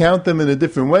Yoav would count them in a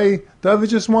different way? David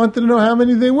just wanted to know how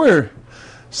many they were.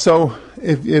 So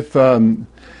if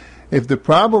the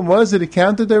problem was that he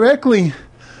counted directly,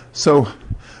 so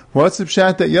what's the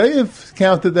pshat that Yoav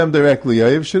counted them directly?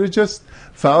 Yoav should have just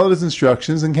followed his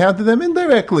instructions and counted them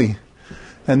indirectly.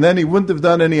 And then he wouldn't have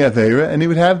done any Aveira, and he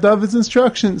would have David's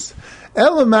instructions.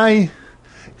 Elamai,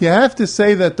 you have to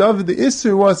say that David, the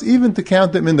Isser was even to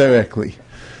count them indirectly.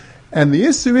 And the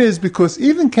Isser is because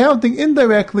even counting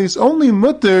indirectly is only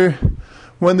mutter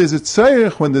when there's a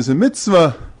tzarech, when there's a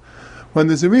mitzvah, when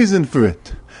there's a reason for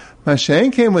it.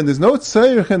 Mashain came when there's no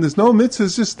tzarech and there's no mitzvah,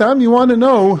 it's just time you want to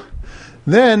know,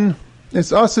 then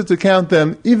it's also to count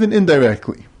them even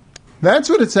indirectly. That's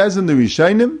what it says in the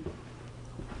Rishonim,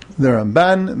 the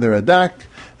Ramban, the Radak,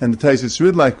 and the Taisus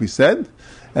Rid, like we said,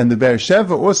 and the Be'er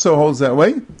Sheva also holds that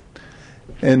way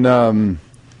in Masechtas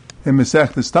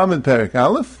Tamid Perek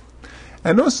Aleph.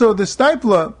 And also the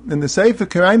Stipler in the Sefer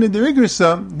Karaina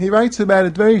Derigrisa, he writes about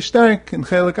it very stark in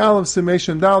Chelik Aleph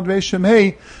Semeshim Dal Reishim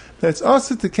Hey, that it's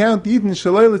also to count Yidden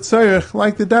Shalei L'Tzarech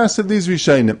like the Das of these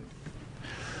Rishonim.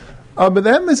 But the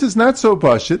emes is not so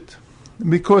pashit,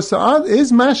 because there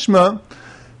is mashma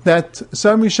that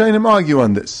some Rishonim argue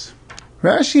on this.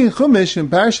 Rashi and Chumash in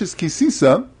Parshas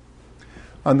Kisisa,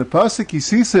 on the pasuk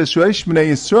Kisisa Shreish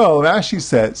B'nei Yisrael, Rashi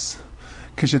says,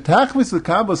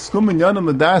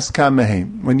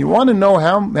 when you want to know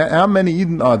how many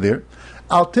Yidden are there,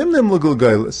 al timnim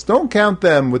l'gulgeilis, don't count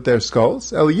them with their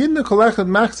skulls. El Yidden kolechad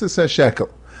machzis shekel.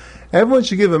 Everyone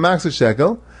should give a machzis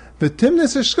shekel.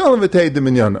 V'timnis hashkol v'teid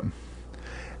minyanam.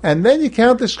 And then you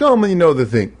count the shkol when you know the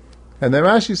thing. And then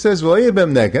Rashi says,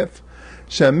 v'leibem negev,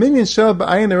 she'minyan shel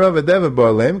ba'ayin arav adeva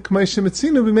ba'alem, k'may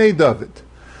shemitzinu b'mei David.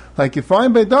 Like you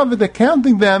find by David that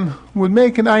counting them would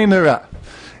make an ayin hara.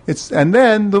 And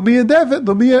then there'll be a devet,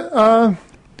 there'll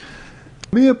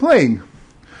be a plague.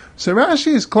 So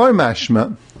Rashi is klar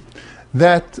mashma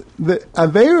that the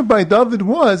Aveira by David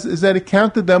is that he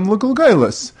counted them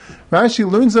l'gulgeilos. Rashi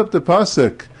learns up the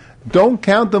pasuk, don't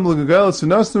count them l'gulgeilos,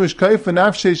 v'nosnu ishkayf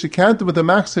v'nafshei, should count them with a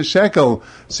machzah shekel,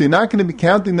 so you're not going to be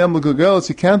counting them l'gulgeilos,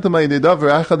 you count them by the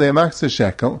davar achadei machzah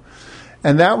shekel.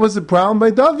 And that was the problem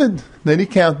by David, that he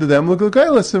counted them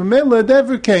l'gulgeilos, and Mela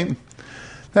never came.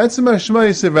 That's the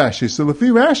mashmayis of Rashi. So Lefi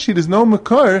Rashi, there's no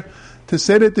makar to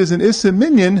say that there's an Issa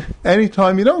minyan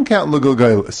anytime you don't count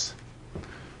l'gulgeilos.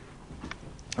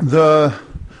 The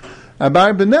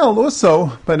Abar Benel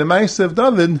also, by the Ma'aseh of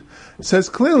David, says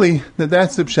clearly that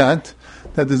that's the pshat,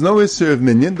 that there's no Issa of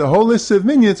minyan. The whole Issa of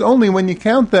minyan, it's only when you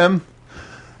count them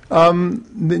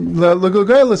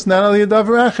l'gulgeilos, not only a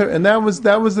davar acher. And that was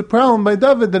the problem by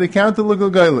David, that he counted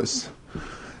l'gulgeilos.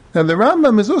 Now the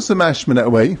Rambam is also mashma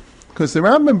that way, because the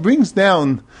Rambam brings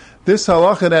down this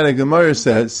halacha that a Gemara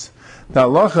says, the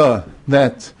halacha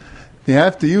that you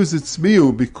have to use its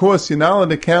tzbiu because you're not allowed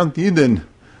to count Yidden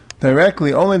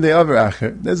directly, only the other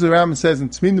acher. There's the Rambam says in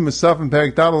Tzmidim Musaf and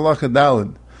Perik Dal halacha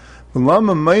Daled.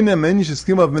 V'lama mayna meni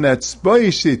sheskim min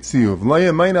atzboyish tziu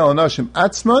v'laya mayna al nashim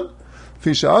atzman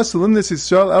fisha asalim this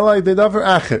Yisrael elai de davar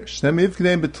acher shnem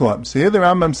yivkneim betlam. So here the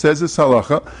Rambam says this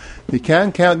halacha, you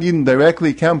can't count Yidden directly,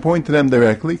 you can't point to them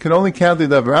directly, you can only count the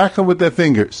davar acher with their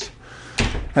fingers.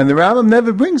 And the Rambam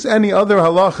never brings any other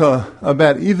halacha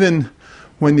about even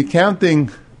when you're counting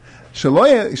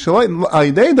shaloi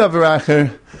alidei davar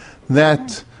acher,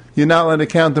 that you're not allowed to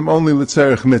count them only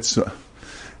l'tzarech mitzvah.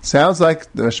 Sounds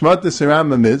like the Shmatis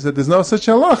Rambam is that there's no such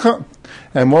halacha.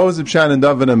 And what was the pshat in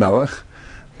David HaMelech?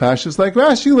 Pashas like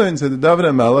Rashi learns that the David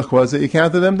HaMelech was that you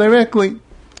counted them directly.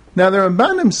 Now the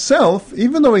Ramban himself,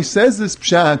 even though he says this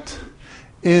pshat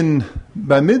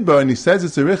by Midbar, and he says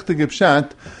it's a richtige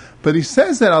pshat, but he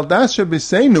says that al dasha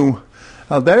b'seinu,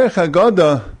 al derech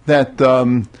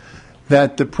Haggadah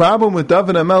that the problem with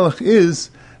David HaMelech is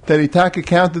that he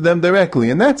counted them directly,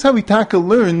 and that's how Itaka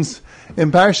learns in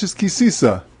Parshas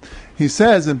Kisisa. He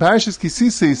says in Parshas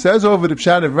Kisisa, he says over the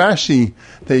Pshat of Rashi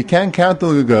that you can't count the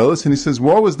Gegolos, and he says,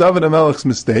 what was David HaMelech's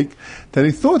mistake? That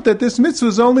he thought that this mitzvah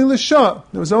was only L'shah.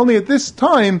 It was only at this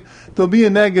time there'll be a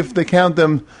neg if they count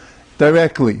them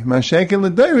directly. Mashenk and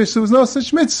L'deiris, there was no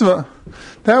such mitzvah.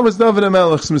 That was David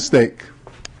HaMelech's mistake.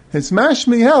 It's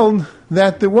mashmi held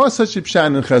that there was such a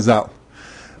Pshat in Chazal.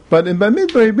 But in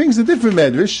Bamidbar he brings a different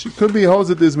medrash. It could be he holds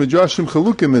that there's Midrashim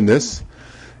Chalukim in this.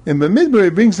 In Bamidbar he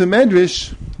brings a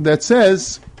medrash that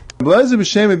says, "Blazer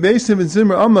b'shem b'eisim and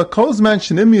zimmer amma kol zman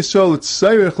shenim yisrael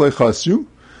l'tzayrich le'chasru,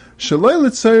 shaloi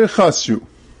l'tzayrich chasru."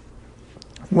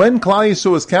 When Klal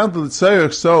Yisrael was counted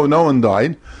l'tzayrich, so no one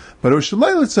died. But it was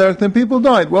shaloi l'tzayrich, then people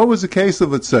died. What was the case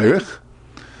of l'tzayrich?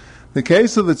 The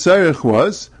case of l'tzayrich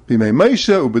was b'mei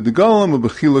Moshe u'b'degalim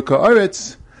u'b'chiluk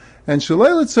ha'aretz, and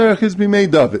shaloi l'tzayrich is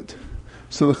b'mei David.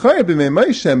 So the Chayah b'mei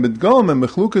Moshe and b'degalim and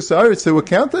b'chlukas ha'aretz, they were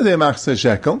counted in machzeh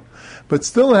shekel, but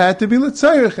still it had to be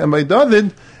l'tzayrich, and by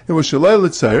David it was shaloi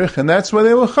l'tzayrich, and that's why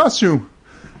they were chasru.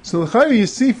 So the Chayah, you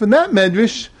see from that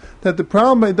medrash that the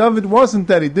problem by David wasn't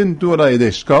that he didn't do it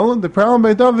ayidei shkol. The problem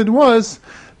by David was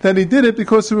that he did it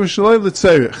because it was shaloi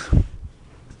l'tzayrich.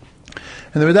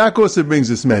 And the Radak also brings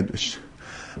this medrash.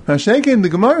 Mashenkin, the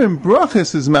Gemara in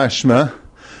Brachas is mashma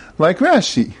like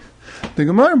Rashi. The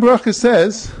Gemara in Brachas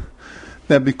says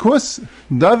that because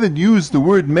David used the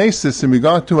word mesis in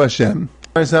regard to Hashem,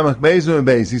 he said,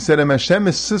 Hashem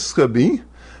is sischa.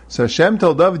 So Hashem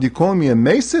told David, you call me a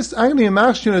mesis?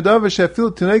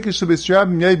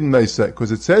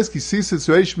 Because it says,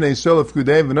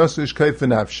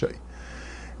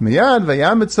 Miyad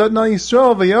vayam etzad na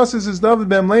Yisrael vayasis is David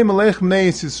b'amlei melech b'nei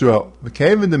Yisrael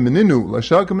v'kevin the meninu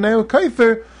l'shak b'nei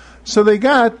kaifer. So they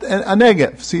got a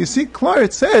negev. So you see, clear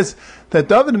it says that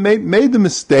David made the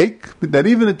mistake, but that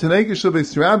even the Tanakh Shel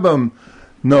Beis Rabbam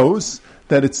knows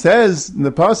that it says in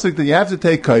the pasuk that you have to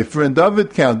take kaifer, and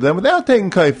David counted them without taking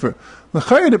kaifer. The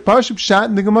Chayr, the Pashup Pshat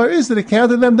in the Gemara is that he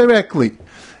counted them directly,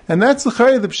 and that's the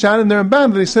Chayr, the Pshat in the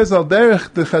Ramban that he says al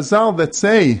derech the Chazal that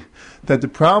say that the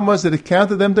problem was that it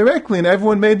counted them directly, and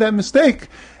everyone made that mistake.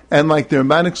 And like the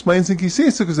Ramban explains in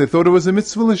Kisisa, because they thought it was a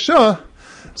mitzvah l'shah,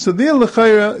 so there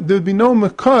would be no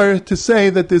makar to say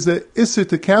that there's a issur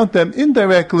to count them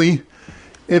indirectly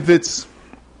if it's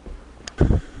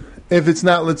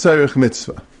not l'tzarech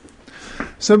mitzvah.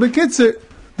 So b'kitzur,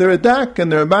 the Radak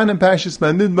and the Ramban and Pashas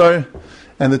Bamidbar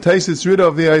and the Taisis Ruda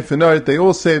of the Eifanart, they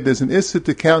all say there's an issur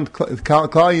to count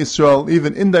Klal Yisrael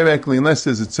even indirectly unless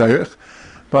there's a tzarech.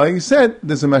 But like you said,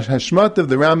 there's a hashmat of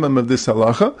the Rambam of this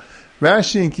halacha.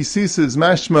 Rashi and Kisisa is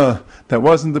mashma that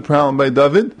wasn't the problem by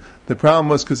David. The problem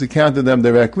was because he counted them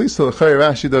directly. So the Chayr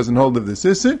Rashi doesn't hold of this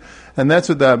issur, and that's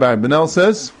what the Abar Benel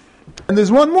says. And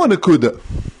there's one more nakuda.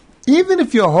 Even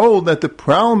if you hold that the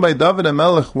problem by David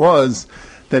HaMelech was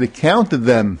that he counted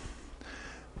them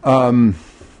shaloi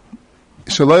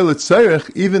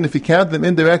l'tzarech, even if he counted them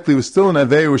indirectly, it was still an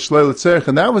aveir with shaloi l'tzarech,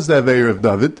 and that was the aveir of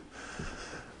David.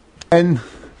 And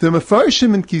the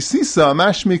Mefarshim in Kisisa,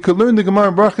 Mashmi, could learn the Gemara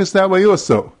in Brachas that way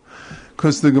also.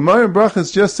 Because the Gemara in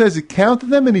Brachas just says he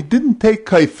counted them and he didn't take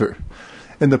kaifer.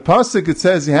 In the Pasuk it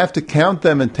says you have to count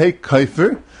them and take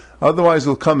kaifer, otherwise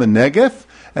will come a negef,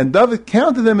 and David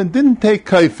counted them and didn't take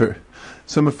kaifer.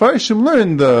 So Mefarshim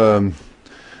learned the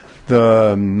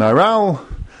Naral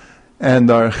and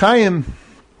the Archaim,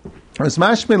 as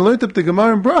Mashmi learned up the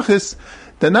Gemara in Brachas,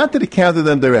 that not that he counted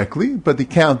them directly, but he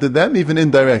counted them even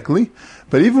indirectly.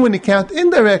 But even when you count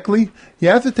indirectly, you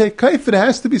have to take kaifer. There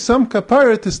has to be some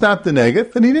kapara to stop the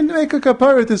negev, and he didn't make a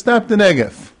kapara to stop the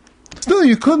negev. Still,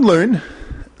 you could learn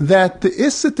that the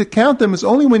issur to count them is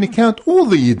only when you count all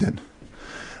the yidden.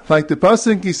 Like the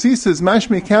pasuk in Kisisa says,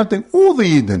 mashmi counting all the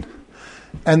yidden.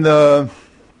 And the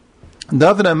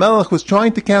David HaMelech was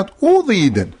trying to count all the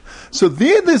yidden. So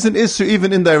there's an issur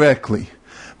even indirectly.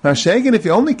 Mashagan, if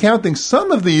you're only counting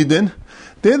some of the Yidden,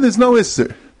 there's no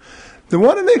Isser. The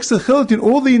one who makes the chilik in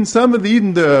all the Yidden, some of the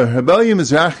Yidden, the Rebellion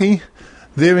Mizrahi,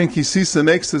 there in Kisisa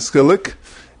makes the chilik,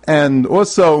 and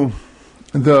also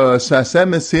the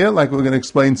Shasem is here, like we're going to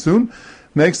explain soon,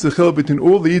 makes the chilik between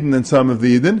all the Yidden and some of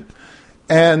the Yidden,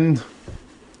 and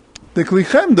the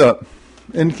Klichemda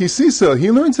in Kisisa,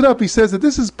 he learns it up, he says that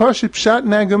this is Pashup Pshat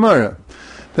in Gemara.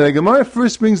 That Gemara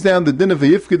first brings down the din of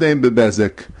V'yifgedeim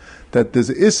bebezek, that there's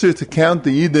an issur to count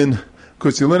the Yidden,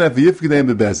 because you learn at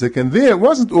V'yifgedeim bebezek, and there it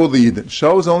wasn't all the Yidden.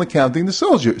 Shaul was only counting the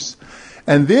soldiers.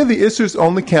 And there the issur is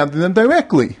only counting them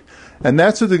directly. And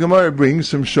that's what the Gemara brings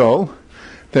from Shaul,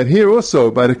 that here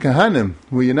also, by the Kahanim,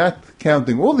 where you're not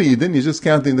counting all the Yidden, you're just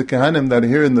counting the Kahanim that are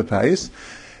here in the Pais,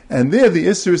 and there the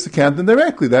Isser is to count them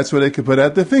directly. That's where they can put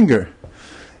out their finger.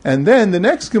 And then the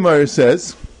next Gemara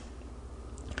says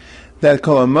that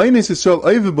Kol HaMaynes Yisrael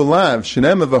Oive B'Lav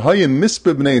Shenem Avahayim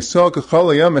Mispeh B'nei Yisrael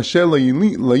K'chol Hayam Asher Lo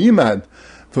Yimad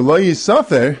V'Lo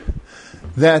Yisafer,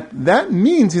 that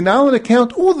means you're not allowed to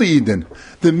count all the Yidden.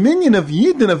 The minion of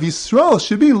Yidden of Yisrael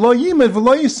should be Lo Yimad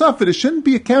V'Lo Yisafer. There shouldn't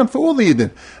be a count for all the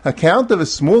Yidden. A count of a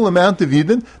small amount of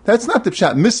Yidden, that's not the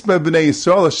Pshat. Mispeh B'nei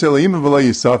Yisrael Asher Lo Yimad V'Lo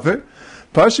Yisafer.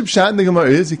 Pashut Pshat in the Gemara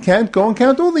is, you can't go and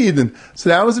count all the Yidden. So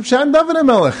that was the Pshat in David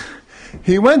HaMelech.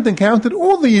 He went and counted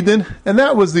all the Yidden, and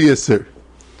that was the Yisr.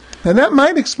 And that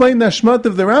might explain the Ashmat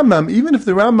of the Rambam, even if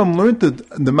the Rambam learned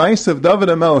the Ma'ase of David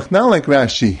HaMelech, not like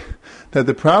Rashi, that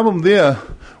the problem there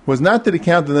was not that he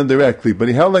counted them directly, but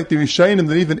he held like the Rishonim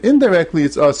that even indirectly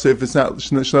it's Asr if it's not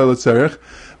Shlel Tzarech.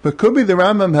 But could be the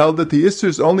Rambam held that the Yisr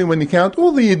is only when you count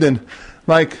all the Yidden,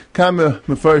 like Kama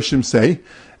Mefarshim say,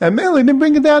 and Mele didn't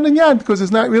bring it down in Yad because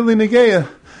it's not really Negeya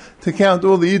to count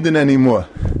all the Yidden anymore.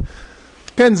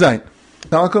 Ken Zayin.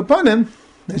 Now,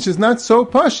 it's just not so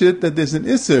pashit that there's an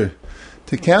Isser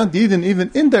to count Yidden even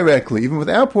indirectly, even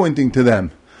without pointing to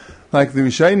them. Like the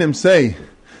Rishonim say,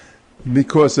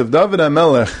 because of David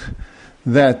HaMelech,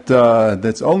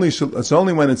 it's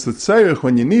only when it's L'tzarech,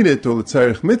 when you need it, or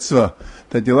L'tzarech mitzvah,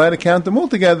 that you're allowed to count them all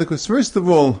together, because first of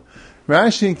all,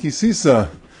 Rashi and Kisisa,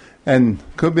 and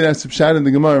could be that's Pshat in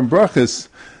the Gemara and Brachas,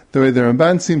 the way the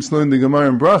Ramban seems to learn the Gemara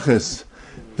and Brachas,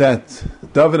 that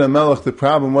David HaMelech, the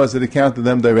problem was that he counted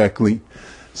them directly.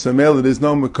 So Mele, there's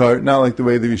no Makar, not like the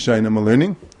way the Rishonim are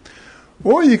learning.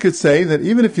 Or you could say that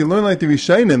even if you learn like the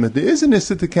Rishonim, that there is an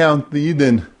issue to count the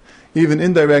Yidden, even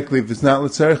indirectly, if it's not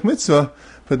L'tzarech mitzvah,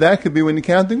 but that could be when you're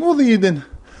counting all the Yidden.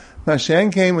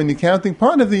 Mashen came when you're counting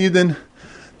part of the Yidden,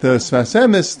 the Sfas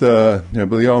Emes, the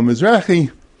Rabbi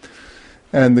Mizrahi,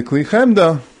 and the Kli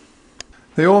Chemda,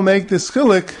 they all make this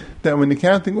chilik that when you're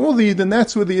counting all the Yidden,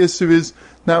 that's where the Isser is,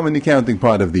 not when you're counting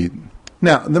part of the Yidden.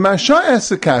 Now, the Marsha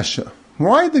asks a kasha.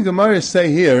 Why did the Gemara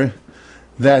say here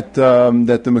that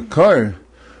the Makar,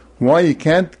 why you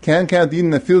can't count the Yidden in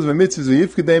the fields of mitzvahs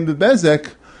or Yifkadeim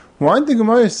bebezek? Why did the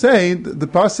Gemara say the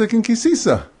pasuk in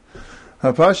Kisisa?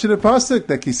 Hapashit the pasuk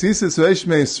that Kisisa is Reish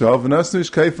Meisrael v'nosnu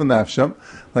ishkayf nafsham.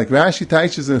 Like Rashi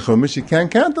teaches in Chumash, you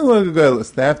can't count the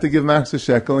Logagolis. They have to give max a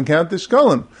shekel and count the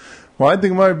shkolim. Why did the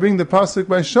Gemara bring the pasuk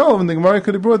by Shalom? And the Gemara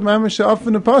could have brought Mamash off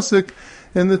in the pasuk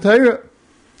in the Torah.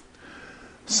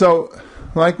 So,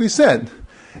 like we said,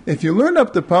 if you learn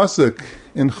up the pasuk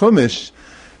in Chumash,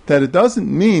 that it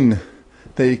doesn't mean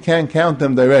that you can't count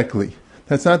them directly.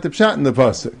 That's not the pshat in the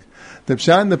pasuk. The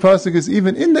pshat in the pasuk is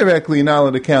even indirectly you're not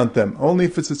allowed to count them. Only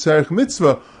if it's a tzarech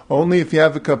mitzvah, only if you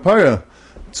have a kapara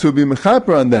to be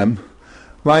mechaper on them,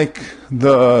 like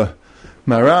the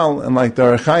Maral and like the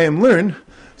Arachayim learn,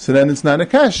 so then it's not a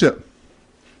kasha.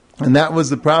 And that was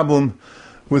the problem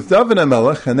with David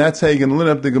HaMelech, and that's how you're going to learn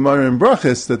up the Gemara in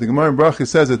Brachas, that the Gemara in Brachas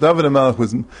says that David HaMelech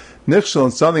was nichshel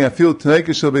and something I feel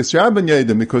Taneka shel beis Rabban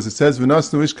Yedim, because it says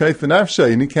v'nosnu ish kaifer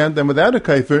nafsha, and you count them without a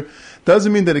kaifer,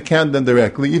 doesn't mean that it count them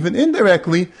directly. Even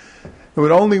indirectly, it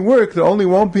would only work, there only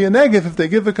won't be a negative if they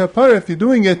give a kapara, if you're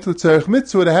doing it to tzarech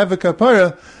mitzvah to have a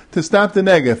kapara to stop the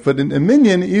negative. But in a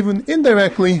minyan, even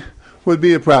indirectly, would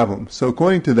be a problem. So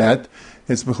according to that,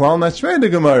 it's b'chlal not shvei the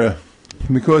Gemara.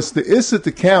 Because the issa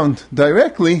to count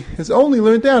directly is only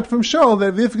learned out from Shaul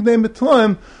that v'yifkadeim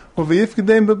b'tloim or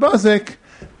v'yifkadeim b'bazek,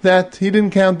 that he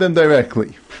didn't count them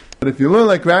directly. But if you learn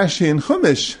like Rashi and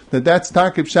Chumash, that's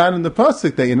takib shad in the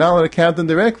pasuk, that you're not allowed to count them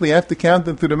directly, you have to count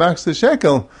them through the max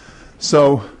shekel.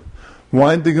 So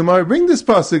why did the Gemara bring this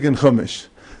pasuk in Chumash?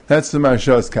 That's the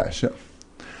Marsha's kasha.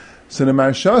 So the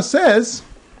Marsha says,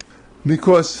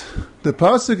 because the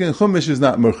pasuk in Chumash is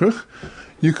not murchuch,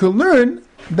 you can learn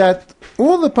that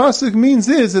all the pasuk means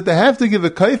is that they have to give a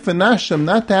kaif and nasham,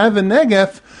 not to have a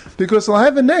negef, because they'll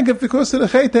have a negef because of the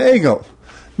chayta egel.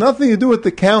 Nothing to do with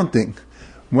the counting.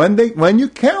 When you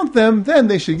count them, then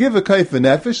they should give a kaif and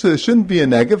nefesh, so there shouldn't be a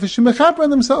negef. They should mechaper on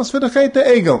themselves for the chayta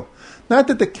egel. Not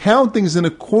that the counting is going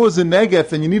to cause a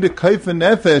negef, and you need a kaif and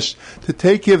nefesh to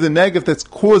take care of the negef that's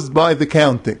caused by the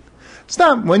counting.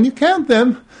 Stop. When you count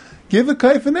them, give a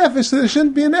kaif and nefesh, so there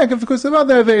shouldn't be a negef because of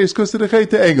other areas, because of the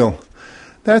chayta egel.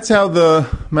 That's how the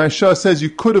Marsha says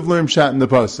you could have learned Pshat in the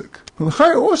pasuk.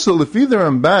 Also, if either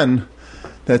Ramban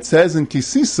that says in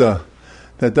Kisisa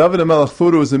that David HaMelech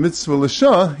thought it was a mitzvah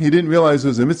l'shah, he didn't realize it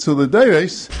was a mitzvah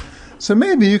l'dayres, so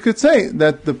maybe you could say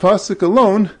that the pasuk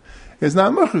alone is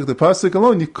not murchuk. The pasuk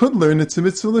alone, you could learn it's a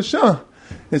mitzvah l'shah.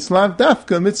 It's lav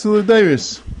dafka mitzvah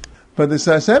l'dayres. But the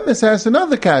Sfas Emes has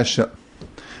another kasha,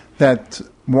 that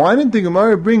why didn't the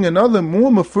Gemara bring another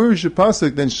more mafurish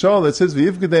pasuk than Shal that says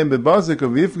v'yivgedem bebazik or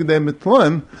v'yivgedem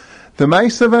betloim, the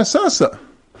Ma'isa v'asasa?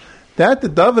 That the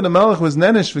David HaMelech was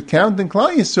nenish for counting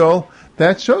Klal Yisrael,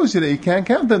 that shows you that you can't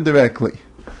count them directly.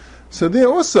 So there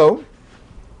also,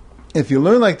 if you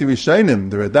learn like the Rishonim,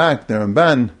 the Radak, the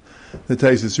Ramban, the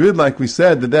Taisus Rid, like we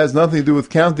said, that has nothing to do with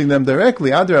counting them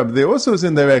directly. Adrab, there also is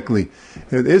indirectly.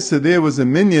 If Issa there was a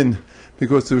minion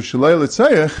because there was Shalai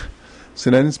L'Tzarech, so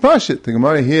then it's Pashit. The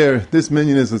Gemara here, this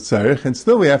minion is L'Tzarech, and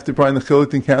still we have to find the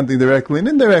Chilut in counting directly and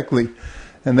indirectly.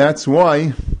 And that's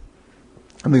why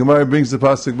the Gemara brings the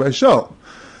Pasuk by Shal.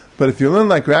 But if you learn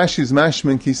like Rashi's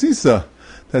Mashman Kisisa,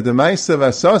 that the Ma'isa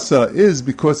V'asasa is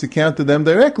because he counted them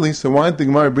directly, so why didn't the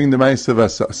Gemara bring the Ma'isa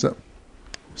V'asasa?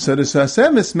 So the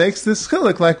Svasemis makes this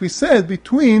chiluk, like we said,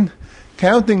 between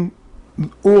counting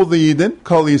all the Yidden,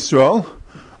 Kol Yisrael,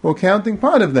 or counting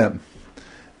part of them.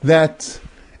 That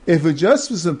if it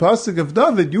just was a pasuk of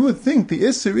David, you would think the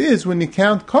Isser is when you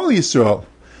count Kol Yisrael.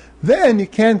 Then you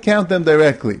can't count them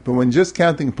directly. But when just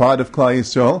counting part of Klal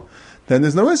Yisrael, then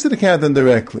there's no Isser to count them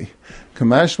directly.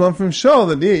 Kamashman from Shal,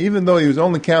 that even though he was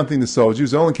only counting the soldiers, he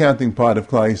was only counting part of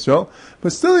Klal Yisrael,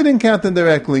 but still he didn't count them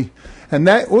directly. And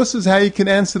that also is how you can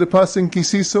answer the pasuk in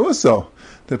Kisisa also.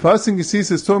 The pasuk in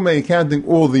Kisisa is talking about you counting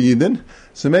all the Yidden,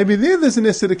 so maybe there's an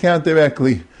Isser to count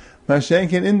directly.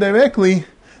 Mashenkin indirectly,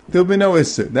 there'll be no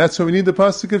Isser. That's why we need the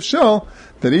pasuk of Shal,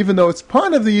 that even though it's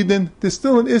part of the Yidden, there's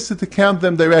still an Isser to count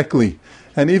them directly.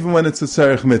 And even when it's a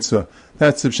Tzarech Mitzvah.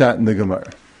 That's the Pshat in the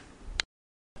Gemara.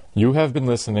 You have been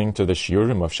listening to the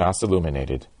Shiurim of Shas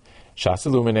Illuminated. Shas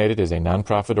Illuminated is a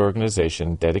non-profit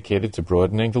organization dedicated to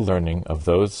broadening the learning of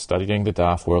those studying the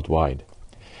Daf worldwide.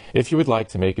 If you would like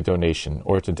to make a donation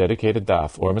or to dedicate a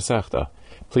Daf or Masechta,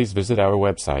 please visit our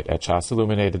website at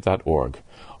shasilluminated.org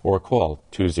or call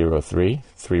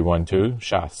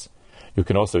 203-312-SHAS. You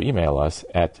can also email us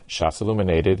at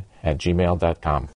shasilluminated@gmail.com.